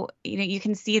so, you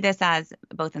can see this as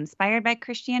both inspired by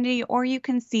Christianity, or you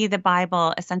can see the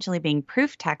Bible essentially being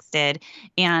proof texted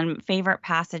and favorite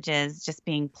passages just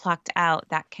being plucked out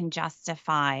that can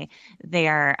justify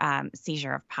their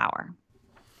seizure of power.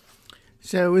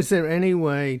 So is there any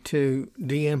way to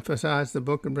de-emphasize the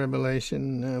book of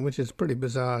Revelation, which is pretty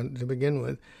bizarre to begin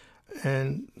with,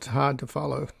 and it's hard to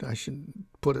follow, I should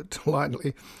put it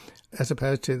lightly, as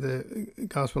opposed to the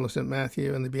Gospel of St.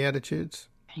 Matthew and the Beatitudes?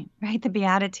 Right, the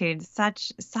Beatitudes,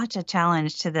 such a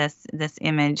challenge to this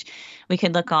image. We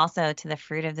could look also to the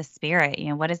fruit of the Spirit.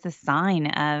 What is the sign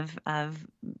of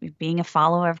being a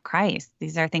follower of Christ?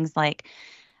 These are things like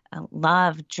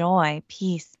love, joy,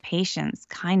 peace, patience,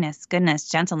 kindness, goodness,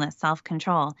 gentleness,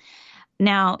 self-control.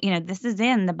 Now, this is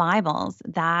in the Bibles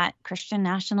that Christian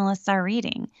nationalists are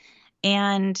reading.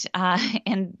 And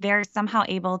they're somehow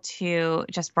able to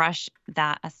just brush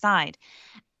that aside.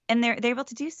 And they're able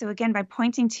to do so, again, by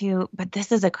pointing to, but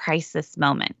this is a crisis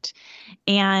moment.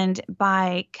 And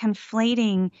by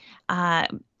conflating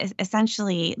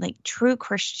essentially like true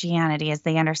Christianity as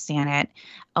they understand it,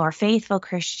 or faithful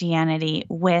Christianity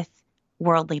with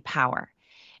worldly power.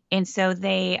 And so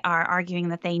they are arguing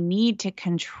that they need to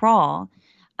control,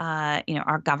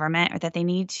 our government, or that they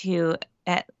need to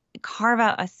carve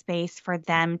out a space for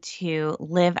them to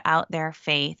live out their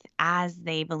faith as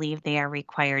they believe they are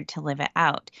required to live it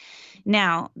out.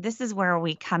 Now, this is where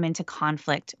we come into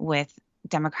conflict with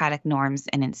democratic norms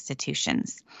and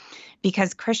institutions,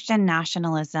 because Christian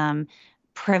nationalism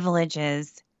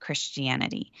privileges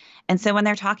Christianity. And so when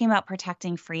they're talking about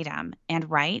protecting freedom and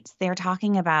rights, they're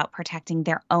talking about protecting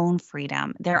their own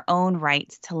freedom, their own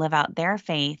rights to live out their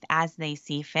faith as they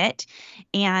see fit,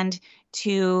 and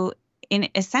to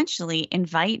essentially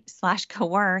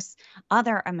invite/coerce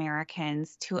other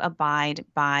Americans to abide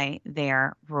by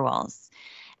their rules.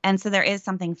 And so there is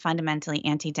something fundamentally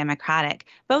anti-democratic,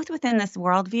 both within this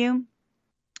worldview,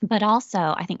 but also,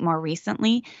 I think more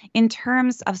recently, in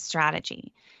terms of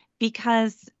strategy,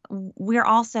 because we're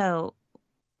also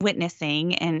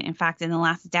witnessing, and in fact, in the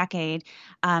last decade,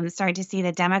 started to see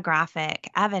the demographic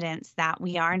evidence that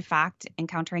we are, in fact,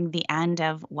 encountering the end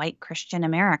of white Christian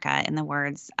America, in the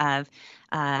words of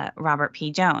Robert P.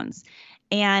 Jones.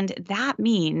 And that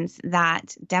means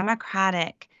that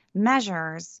democratic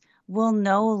measures will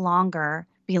no longer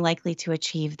be likely to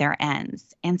achieve their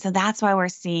ends. And so that's why we're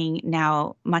seeing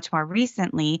now, much more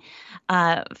recently,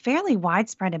 fairly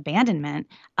widespread abandonment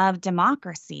of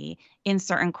democracy in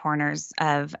certain corners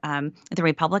of the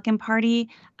Republican Party,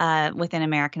 within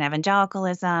American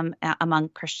evangelicalism, among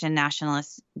Christian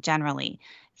nationalists generally.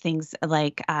 Things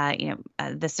like,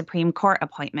 the Supreme Court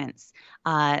appointments,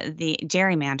 the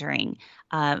gerrymandering,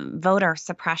 voter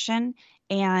suppression,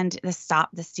 and the Stop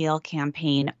the Steal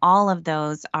campaign. All of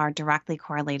those are directly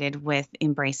correlated with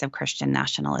embrace of Christian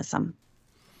nationalism.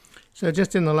 So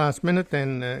just in the last minute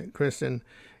then, Kristen,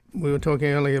 we were talking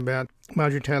earlier about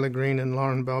Marjorie Taylor Greene and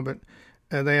Lauren Boebert.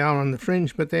 They are on the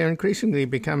fringe, but they're increasingly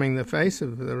becoming the face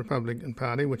of the Republican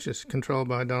Party, which is controlled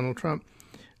by Donald Trump.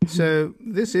 So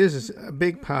this is a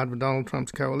big part of Donald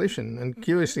Trump's coalition. And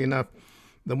curiously enough,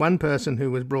 the one person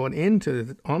who was brought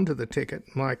onto the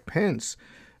ticket, Mike Pence,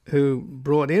 who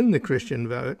brought in the Christian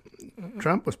vote,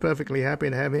 Trump was perfectly happy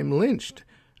to have him lynched.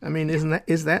 I mean,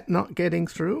 is that not getting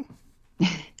through?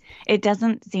 It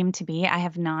doesn't seem to be. I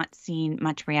have not seen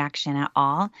much reaction at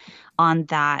all on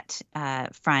that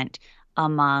front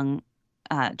among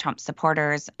Trump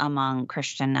supporters, among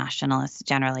Christian nationalists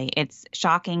generally. It's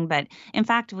shocking, but in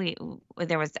fact,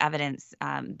 there was evidence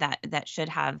that should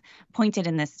have pointed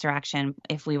in this direction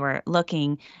if we were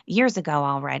looking years ago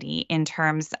already, in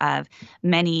terms of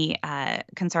many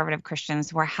conservative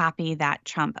Christians were happy that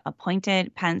Trump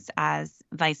appointed Pence as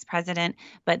vice president,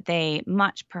 but they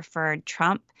much preferred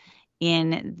Trump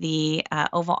in the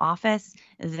Oval Office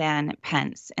than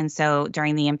Pence. And so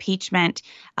during the impeachment,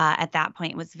 at that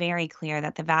point, it was very clear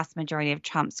that the vast majority of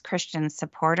Trump's Christian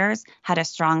supporters had a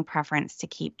strong preference to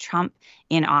keep Trump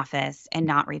in office and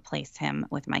not replace him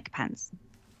with Mike Pence.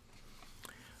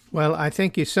 Well, I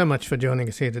thank you so much for joining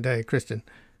us here today, Kristin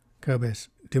Kobes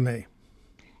Du Mez.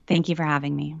 Thank you for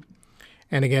having me.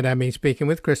 And again, I'm speaking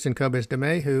with Kristin Kobes Du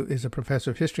Mez, who is a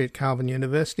professor of history at Calvin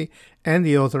University and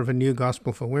the author of A New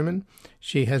Gospel for Women.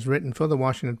 She has written for The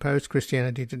Washington Post,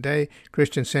 Christianity Today,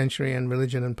 Christian Century, and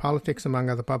Religion and Politics, among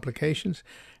other publications.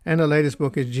 And her latest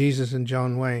book is Jesus and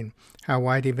John Wayne, How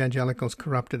White Evangelicals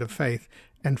Corrupted a Faith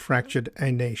and Fractured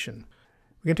a Nation.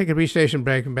 We're going to take a brief station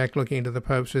break and back looking into the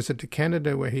Pope's visit to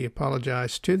Canada, where he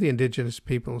apologized to the Indigenous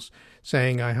peoples,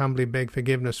 saying, "I humbly beg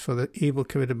forgiveness for the evil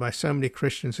committed by so many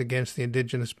Christians against the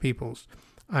Indigenous peoples.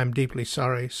 I'm deeply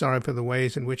sorry for the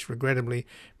ways in which, regrettably,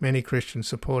 many Christians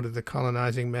supported the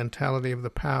colonizing mentality of the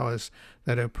powers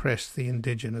that oppressed the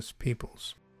Indigenous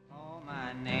peoples." Oh,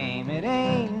 my name, it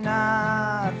ain't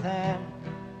nothing.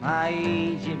 My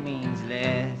age, it means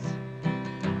less.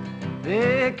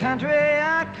 The country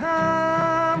I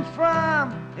come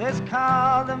from is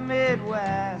called the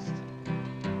Midwest.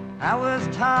 I was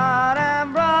taught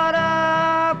and brought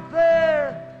up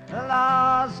there, the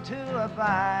laws to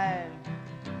abide,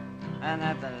 and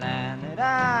that the land that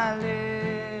I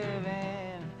live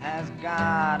in has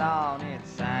God on its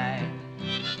side.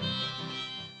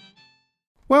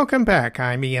 Welcome back.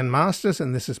 I'm Ian Masters,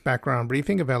 and this is Background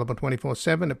Briefing, available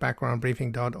 24/7 at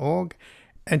backgroundbriefing.org.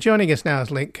 And joining us now is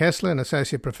Link Kessler, an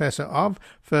Associate Professor of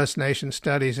First Nations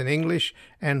Studies in English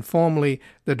and formerly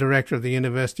the Director of the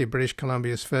University of British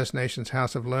Columbia's First Nations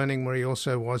House of Learning, where he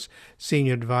also was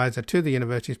Senior Advisor to the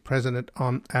university's President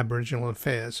on Aboriginal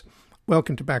Affairs.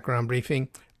 Welcome to Background Briefing,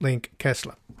 Link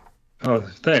Kessler. Oh,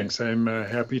 thanks. I'm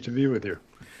happy to be with you.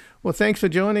 Well, thanks for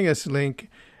joining us, Link.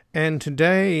 And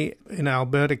today in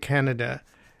Alberta, Canada,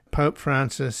 Pope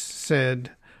Francis said,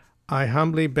 "I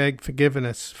humbly beg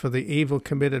forgiveness for the evil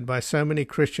committed by so many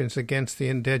Christians against the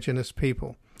Indigenous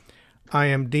people. I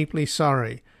am deeply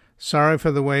sorry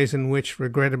for the ways in which,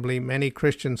 regrettably, many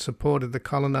Christians supported the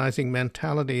colonizing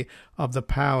mentality of the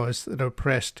powers that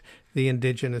oppressed the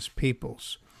Indigenous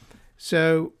peoples."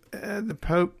 So the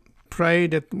Pope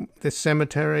prayed at the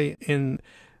cemetery in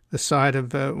the site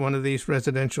of one of these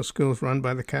residential schools run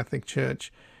by the Catholic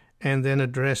Church, and then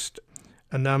addressed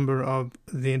a number of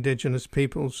the Indigenous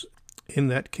peoples in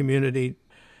that community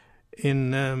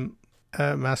in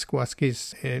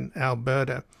Massachusetts in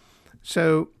Alberta.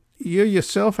 So you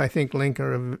yourself, I think, Link,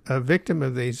 are a victim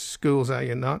of these schools, are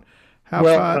you not? How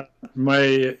far?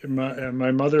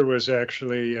 My mother was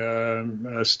actually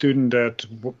a student at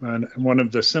one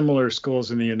of the similar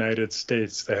schools in the United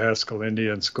States, the Haskell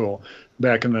Indian School,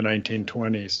 back in the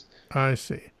 1920s. I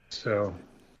see. So.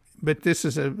 But this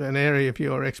is an area of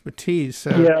your expertise. So.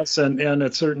 Yes, and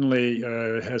it certainly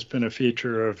has been a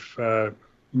feature of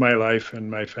my life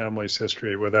and my family's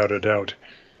history, without a doubt.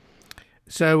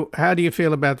 So how do you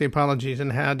feel about the apologies,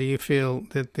 and how do you feel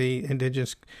that the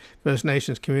Indigenous First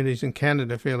Nations communities in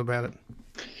Canada feel about it?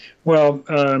 Well,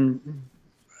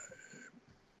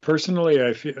 personally,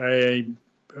 I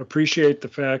appreciate the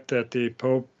fact that the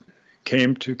Pope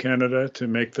came to Canada to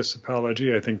make this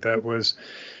apology. I think that was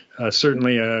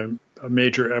certainly a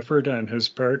major effort on his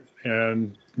part,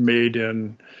 and made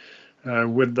in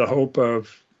with the hope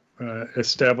of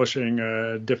establishing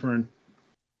a different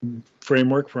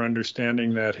framework for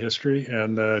understanding that history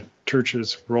and the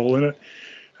Church's role in it.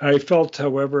 I felt,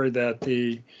 however,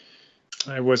 that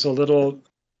I was a little,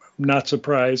 not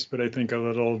surprised, but I think a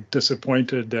little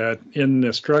disappointed that in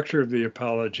the structure of the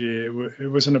apology,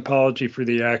 it was an apology for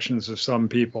the actions of some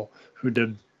people who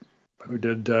did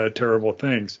terrible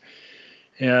things.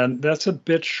 And that's a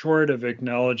bit short of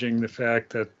acknowledging the fact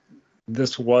that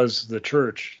this was the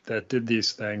Church that did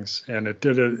these things, and it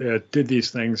did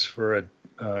these things for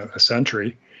a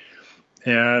century.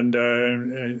 And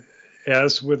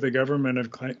as with the government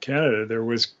of Canada, there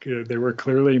were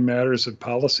clearly matters of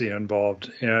policy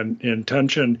involved and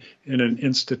intention in an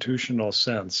institutional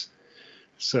sense.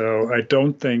 So I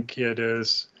don't think it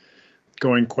is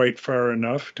going quite far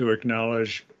enough to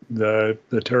acknowledge the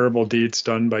terrible deeds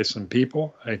done by some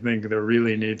people. I think there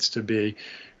really needs to be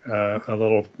a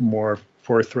little more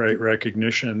forthright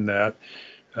recognition that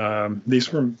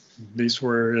these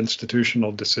were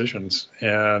institutional decisions,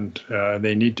 and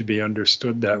they need to be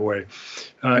understood that way.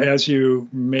 As you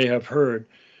may have heard,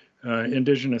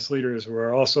 indigenous leaders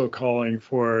were also calling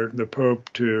for the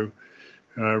Pope to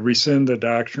rescind the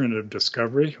doctrine of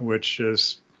discovery, which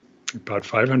is about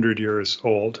 500 years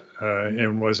old,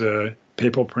 and was a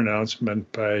papal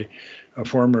pronouncement by a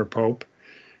former Pope.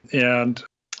 And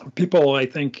people, I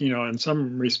think, in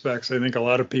some respects, I think a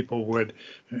lot of people would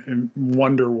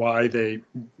wonder why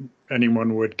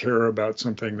anyone would care about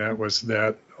something that was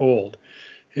that old.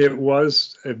 It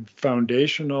was a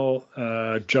foundational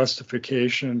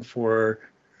justification for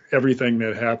everything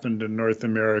that happened in North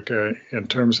America in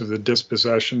terms of the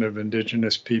dispossession of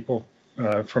indigenous people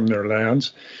from their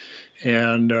lands,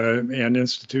 and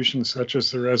institutions such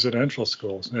as the residential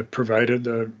schools that provided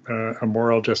a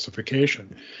moral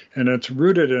justification. And it's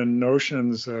rooted in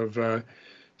notions of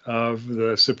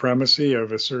the supremacy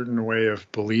of a certain way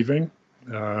of believing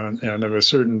and of a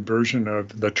certain version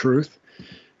of the truth,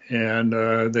 and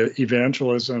the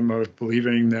evangelism of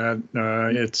believing that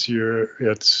it's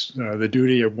the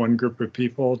duty of one group of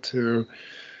people to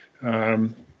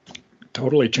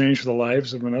totally change the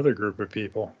lives of another group of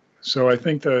people. So I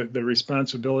think the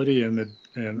responsibility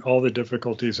and all the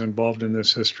difficulties involved in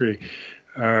this history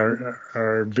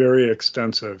are very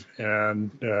extensive, and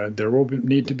there will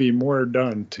need to be more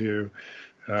done to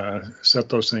set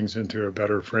those things into a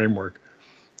better framework.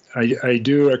 I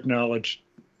do acknowledge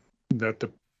that the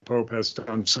Pope has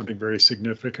done something very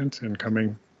significant in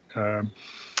coming to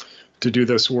do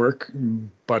this work,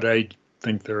 but I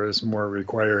think there is more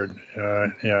required,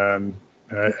 and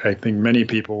I think many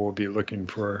people will be looking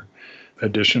for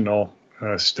additional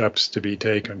steps to be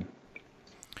taken.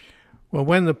 Well,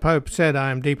 when the Pope said,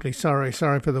 "I am deeply sorry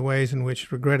for the ways in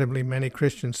which regrettably many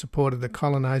Christians supported the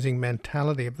colonizing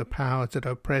mentality of the powers that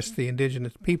oppressed the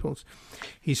indigenous peoples,"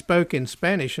 he spoke in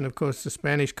Spanish, and of course the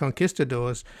Spanish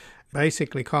conquistadors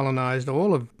basically colonized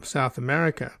all of South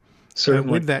America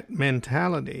with that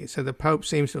mentality. So the Pope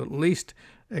seems to at least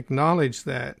acknowledge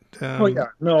that.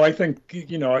 I think,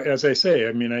 as I say,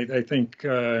 I think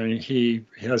he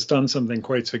has done something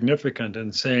quite significant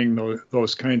in saying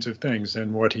those kinds of things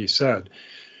and what he said.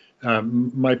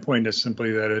 My point is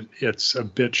simply that it's a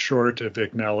bit short of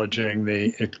acknowledging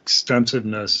the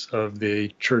extensiveness of the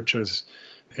Church's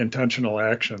intentional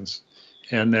actions,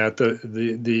 and that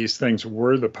these things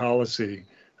were the policy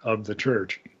of the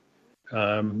Church.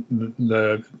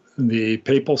 The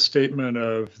papal statement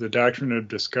of the doctrine of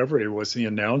discovery was the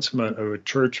announcement of a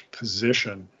church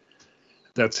position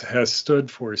that has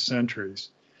stood for centuries.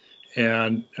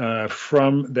 And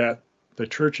from that, the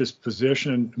church's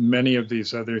position, many of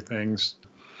these other things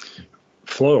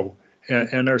flow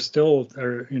and they're still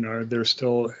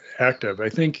active. I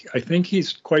think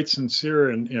he's quite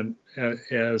sincere in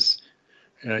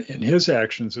his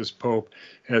actions as Pope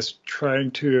as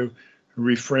trying to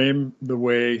reframe the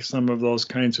way some of those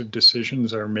kinds of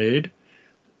decisions are made,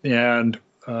 and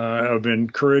of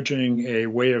encouraging a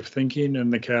way of thinking in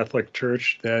the Catholic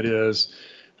Church that is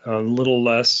a little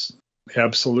less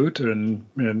absolute and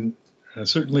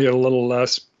certainly a little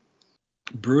less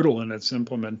brutal in its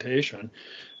implementation.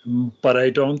 But I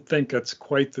don't think it's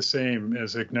quite the same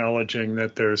as acknowledging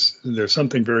that there's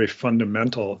something very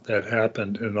fundamental that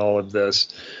happened in all of this,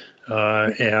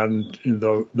 and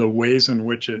the ways in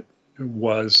which it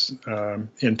was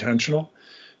intentional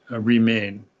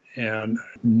remain and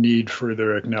need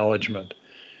further acknowledgement.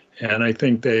 And I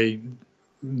think I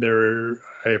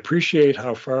appreciate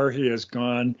how far he has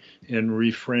gone in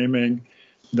reframing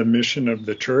the mission of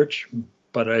the Church,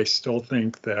 but I still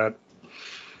think that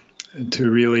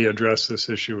to really address this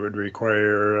issue would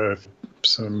require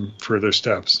some further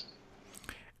steps.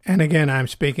 And again, I'm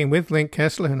speaking with Link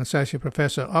Kessler, an Associate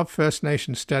Professor of First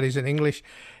Nations Studies in English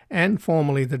and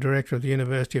formerly the Director of the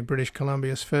University of British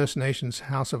Columbia's First Nations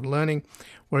House of Learning,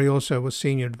 where he also was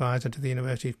Senior Advisor to the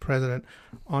University's President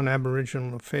on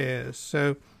Aboriginal Affairs.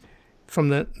 So from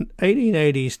the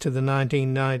 1880s to the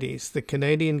 1990s, the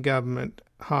Canadian government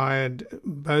hired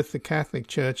both the Catholic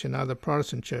Church and other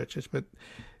Protestant churches, but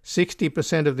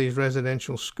 60% of these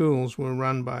residential schools were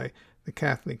run by the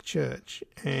Catholic Church,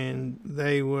 and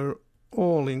they were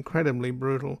all incredibly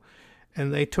brutal.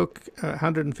 And they took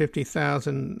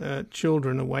 150,000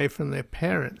 children away from their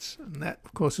parents. And that,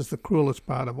 of course, is the cruelest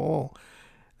part of all,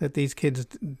 that these kids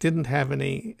didn't have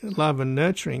any love and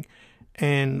nurturing.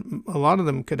 And a lot of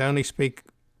them could only speak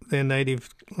their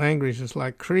native languages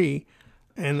like Cree,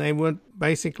 and they were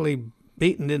basically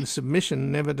beaten into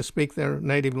submission, never to speak their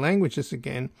native languages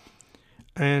again.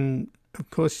 And, of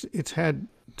course, it's had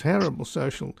terrible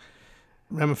social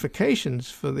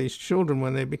ramifications for these children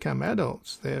when they become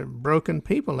adults. They're broken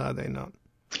people, are they not?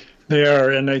 They are,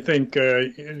 and I think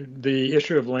the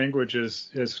issue of language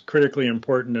is critically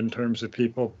important in terms of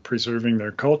people preserving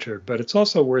their culture. But it's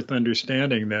also worth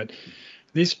understanding that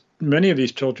many of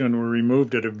these children were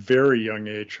removed at a very young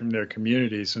age from their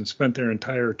communities and spent their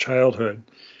entire childhood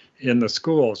in the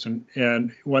schools.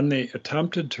 And when they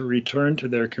attempted to return to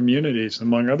their communities,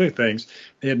 among other things,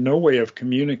 they had no way of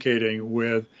communicating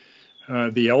with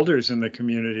the elders in the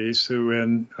communities who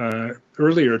in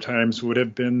earlier times would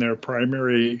have been their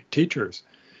primary teachers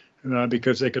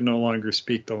because they could no longer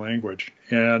speak the language.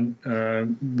 And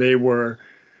they were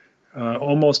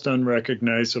almost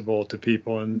unrecognizable to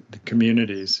people in the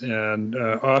communities. And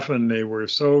often they were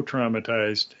so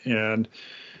traumatized and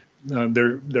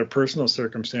their personal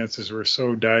circumstances were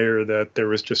so dire that there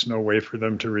was just no way for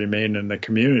them to remain in the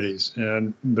communities.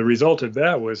 And the result of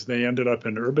that was they ended up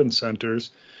in urban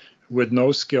centers with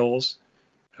no skills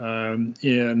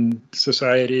in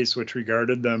societies which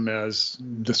regarded them as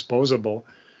disposable,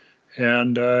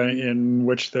 and in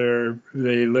which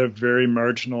they lived very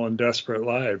marginal and desperate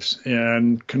lives,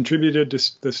 and contributed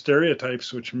to the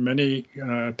stereotypes which many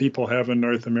people have in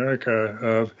North America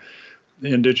of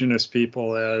indigenous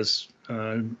people as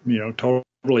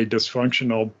totally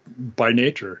dysfunctional by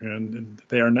nature, and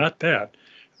they are not that.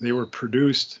 They were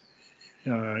produced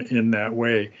in that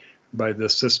way by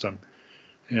this system.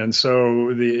 And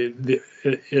so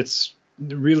it's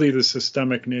really the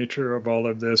systemic nature of all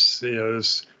of this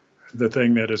is the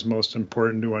thing that is most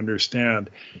important to understand.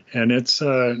 And it's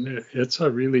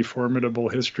a really formidable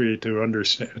history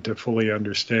to fully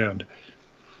understand.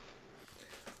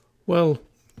 Well,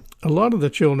 a lot of the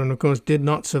children, of course, did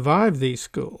not survive these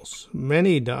schools.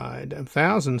 Many died,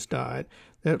 thousands died.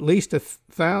 At least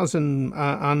 1,000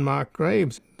 unmarked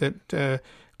graves that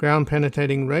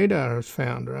ground-penetrating radar has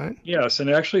found, right? Yes,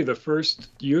 and actually the first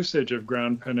usage of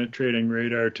ground-penetrating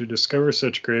radar to discover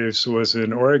such graves was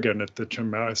in Oregon at the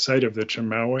site of the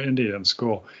Chemawa Indian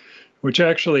School, which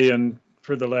actually,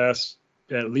 for the last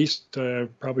at least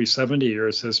probably 70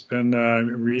 years, has been a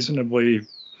reasonably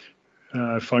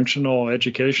functional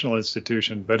educational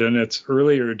institution. But in its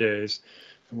earlier days,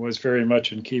 it was very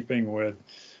much in keeping with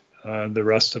the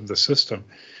rest of the system.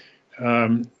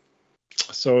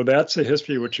 So that's a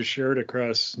history which is shared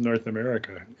across North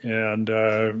America. And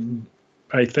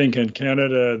I think in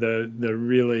Canada, the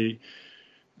really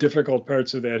difficult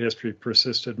parts of that history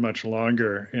persisted much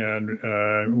longer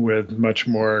and with much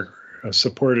more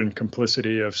support and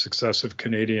complicity of successive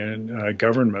Canadian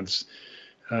governments,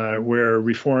 where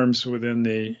reforms within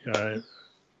the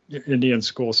Indian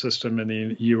school system in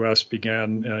the U.S.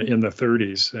 began in the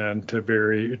 30s and to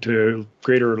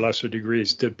greater or lesser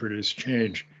degrees did produce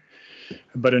change.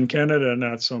 But in Canada,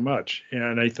 not so much.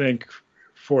 And I think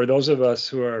for those of us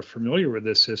who are familiar with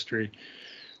this history,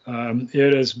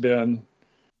 it has been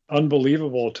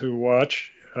unbelievable to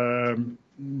watch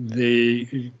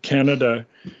the Canada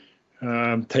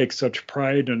take such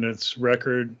pride in its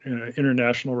record,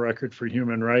 international record for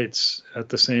human rights. At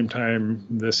the same time,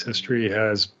 this history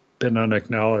has been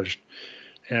unacknowledged.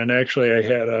 And actually, I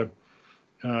had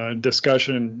a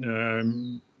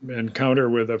discussion encounter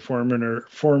with a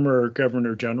former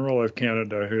Governor General of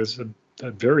Canada, who is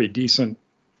a very decent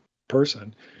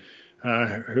person,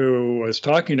 who was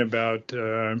talking about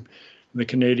the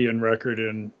Canadian record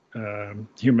in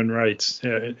human rights.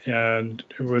 And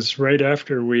it was right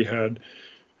after we had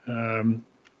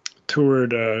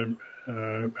toured a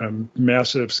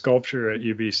massive sculpture at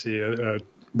UBC,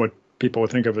 what people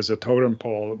would think of as a totem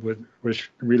pole, which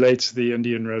relates to the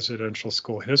Indian residential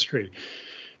school history.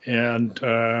 And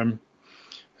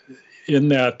in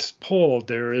that pole,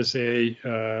 there is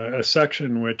a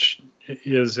section which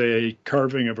is a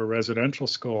carving of a residential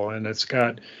school, and it's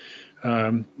got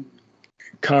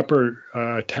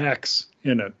copper tacks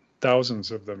in it,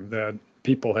 thousands of them that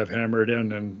people have hammered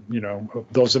in. And,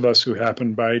 those of us who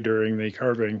happened by during the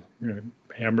carving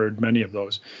hammered many of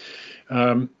those.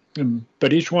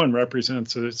 But each one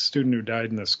represents a student who died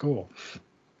in the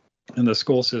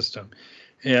school system.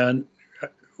 And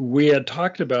we had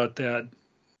talked about that,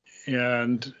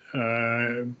 and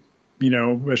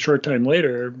a short time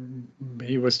later,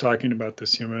 he was talking about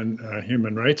this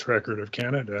human rights record of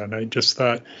Canada, and I just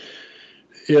thought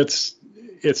it's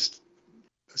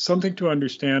something to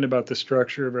understand about the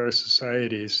structure of our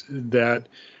societies, that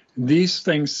these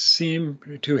things seem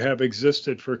to have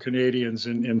existed for Canadians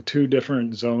in two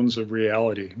different zones of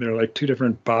reality. They're like two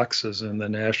different boxes in the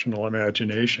national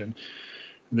imagination.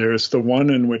 There's the one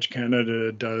in which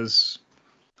Canada does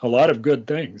a lot of good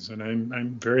things, and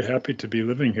I'm very happy to be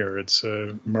living here. It's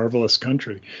a marvelous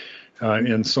country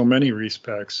in so many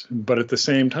respects, but at the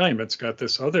same time, it's got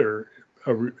this other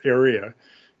area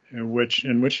in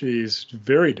which these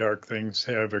very dark things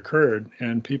have occurred,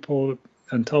 and people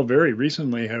until very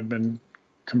recently have been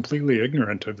completely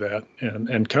ignorant of that,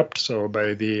 and kept so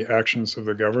by the actions of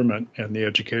the government and the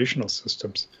educational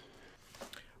systems.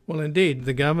 Well, indeed,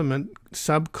 the government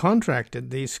subcontracted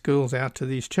these schools out to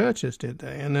these churches, did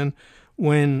they? And then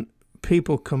when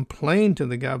people complained to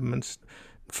the government's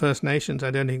First Nations,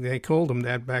 I don't think they called them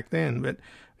that back then, but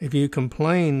if you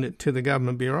complained to the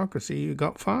government bureaucracy, you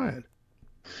got fired.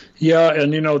 Yeah,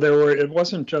 and it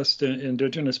wasn't just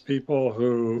Indigenous people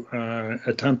who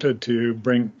attempted to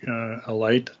bring a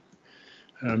light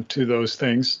to those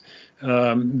things.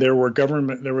 There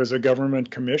was a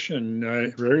government commission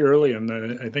very early in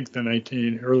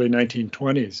the early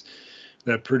 1920s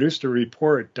that produced a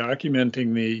report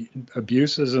documenting the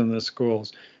abuses in the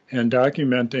schools and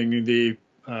documenting the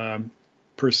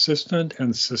persistent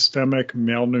and systemic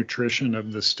malnutrition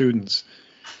of the students,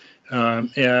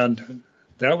 and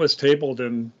that was tabled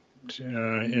in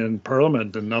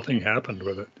Parliament, and nothing happened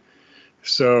with it.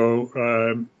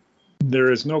 So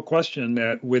there is no question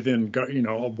that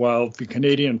while the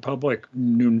Canadian public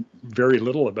knew very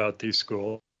little about these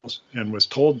schools and was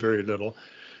told very little,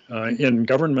 in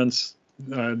governments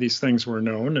these things were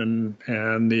known,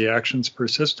 and the actions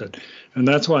persisted. And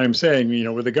that's why I'm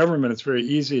saying, with the government, it's very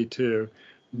easy to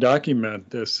document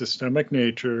the systemic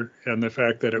nature and the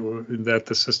fact that that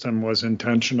the system was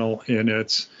intentional in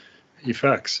its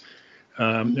effects.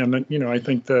 And I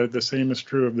think the same is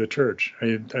true of the church.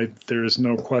 There is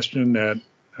no question that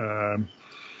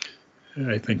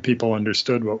I think people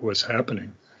understood what was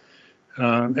happening.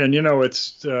 And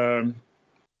it's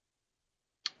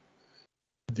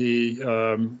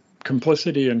the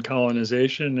complicity in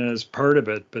colonization is part of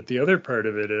it, but the other part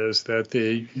of it is that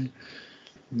the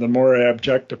more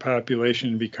abject a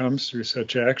population becomes through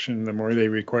such action, the more they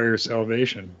require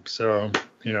salvation. So,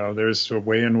 there's a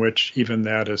way in which even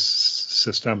that is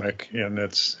systemic in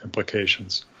its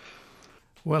implications.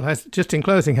 Well, just in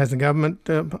closing, has the government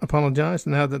apologized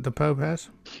now that the Pope has?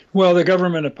 Well, the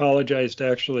government apologized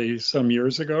actually some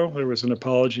years ago. There was an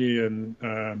apology in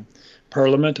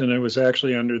Parliament, and it was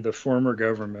actually under the former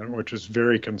government, which is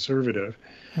very conservative.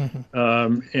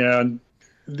 Mm-hmm. And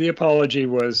the apology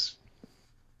was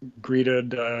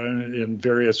greeted in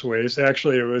various ways.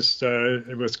 Actually, it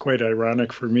was quite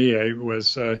ironic for me. I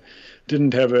was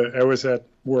at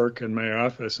work in my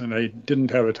office, and I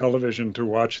didn't have a television to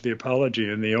watch the apology,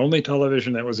 and the only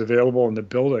television that was available in the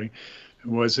building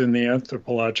was in the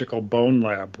anthropological bone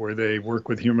lab where they work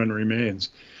with human remains.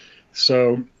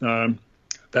 So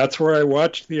that's where I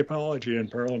watched the apology in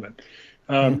Parliament.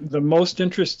 The most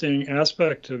interesting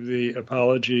aspect of the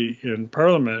apology in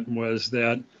Parliament was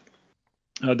that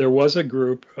there was a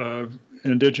group of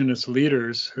Indigenous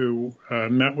leaders who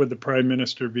met with the Prime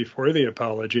Minister before the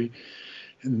apology.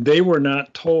 They were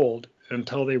not told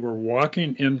until they were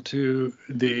walking into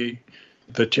the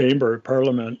chamber of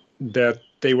Parliament that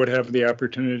they would have the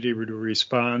opportunity to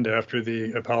respond after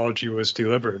the apology was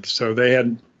delivered. So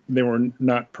they were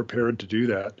not prepared to do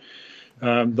that.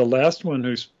 The last one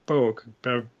who spoke,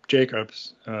 Bev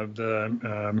Jacobs,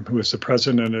 who was the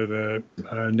president of the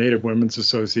Native Women's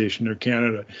Association of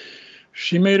Canada,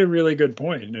 she made a really good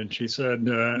point, and she said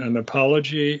an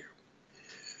apology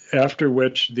after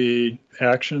which the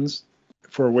actions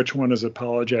for which one is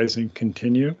apologizing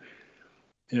continue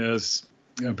is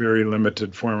a very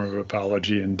limited form of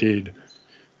apology indeed.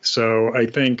 So I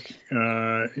think,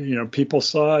 people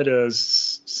saw it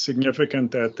as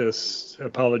significant that this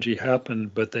apology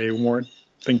happened, but they weren't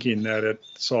thinking that it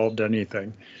solved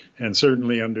anything. And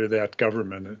certainly under that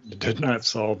government, it did not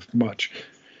solve much.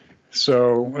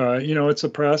 So, it's a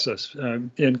process.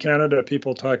 In Canada,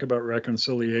 people talk about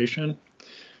reconciliation,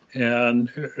 and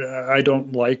I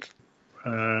don't like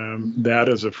that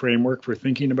as a framework for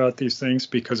thinking about these things,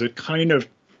 because it kind of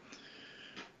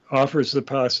offers the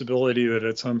possibility that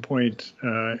at some point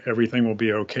everything will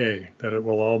be okay, that it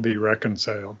will all be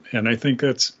reconciled. And I think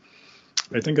it's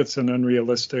an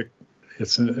unrealistic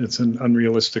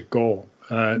goal.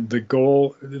 The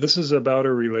goal, this is about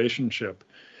a relationship,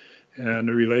 and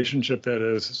a relationship that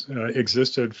has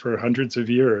existed for hundreds of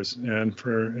years and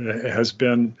has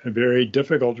been a very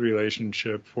difficult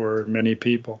relationship for many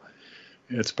people.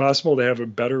 It's possible to have a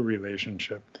better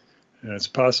relationship. And it's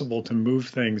possible to move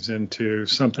things into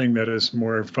something that is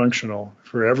more functional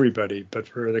for everybody, but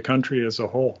for the country as a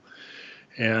whole.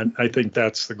 And I think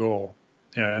that's the goal.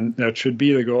 And that should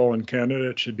be the goal in Canada.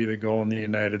 It should be the goal in the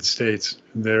United States.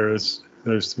 There's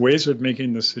There's ways of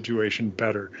making the situation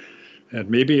better. And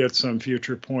maybe at some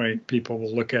future point, people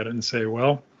will look at it and say,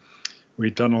 well,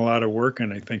 we've done a lot of work,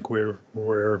 and I think we're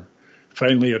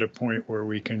finally at a point where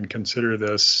we can consider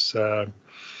this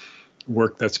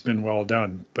work that's been well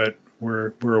done. But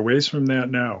we're a ways from that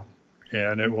now,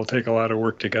 and it will take a lot of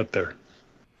work to get there.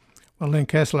 Well, Lynn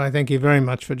Kessler, I thank you very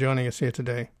much for joining us here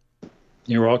today.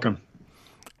 You're welcome.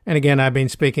 And again, I've been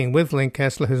speaking with Lynn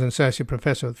Kessler, who's an Associate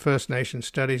Professor of First Nations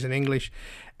Studies in English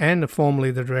and formerly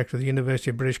the Director of the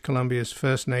University of British Columbia's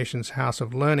First Nations House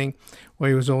of Learning, where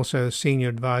he was also Senior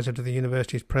Advisor to the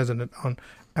university's President on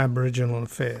Aboriginal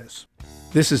Affairs.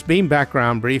 This has been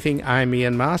Background Briefing. I'm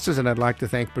Ian Masters, and I'd like to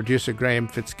thank producer Graham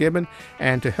Fitzgibbon.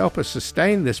 And to help us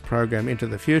sustain this program into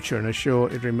the future and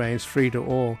assure it remains free to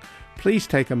all, please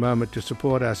take a moment to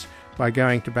support us by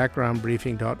going to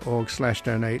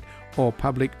backgroundbriefing.org/donate or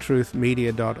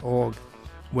publictruthmedia.org,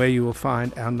 where you will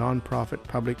find our non-profit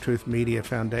Public Truth Media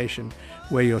Foundation,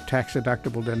 where your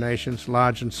tax-deductible donations,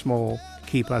 large and small,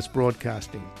 keep us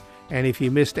broadcasting. And if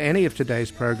you missed any of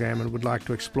today's program and would like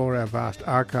to explore our vast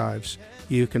archives,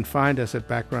 you can find us at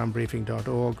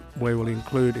backgroundbriefing.org, where we'll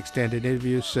include extended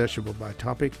interviews searchable by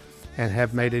topic, and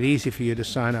have made it easy for you to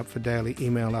sign up for daily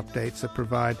email updates that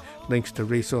provide links to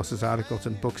resources, articles,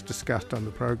 and books discussed on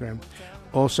the program.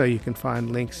 Also, you can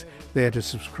find links there to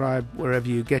subscribe wherever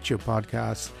you get your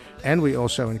podcasts, and we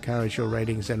also encourage your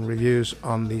ratings and reviews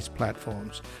on these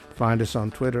platforms. Find us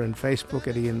on Twitter and Facebook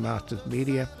at Ian Masters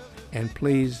Media, and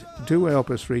please do help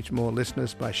us reach more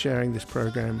listeners by sharing this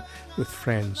program with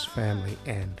friends, family,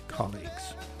 and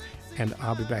colleagues. And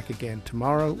I'll be back again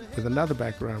tomorrow with another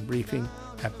Background Briefing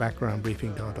at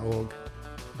backgroundbriefing.org.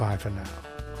 Bye for now.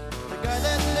 The guy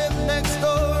that lived next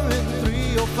door in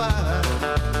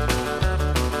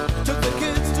 305 took the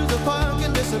kids to the park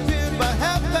and disappeared by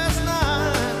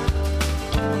 9:30.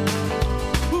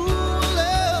 Who'll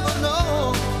ever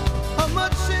know how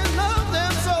much she loved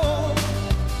them so?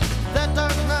 That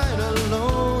dark night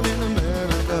alone in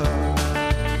America.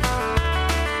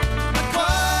 A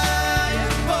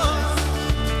quiet voice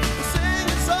was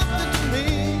singing something to me,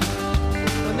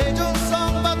 an angel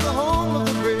song about the home of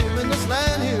the brave in this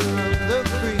land here of the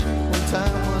free. One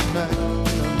time, one night in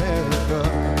America.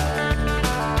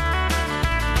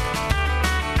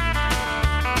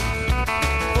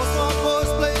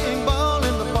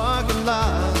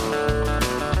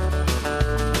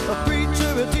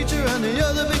 And the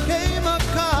other became a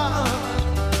car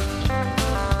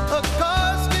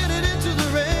skidded into the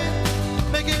rain,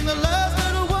 making the last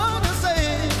little one to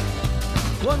say,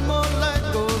 one more light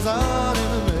goes out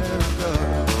in the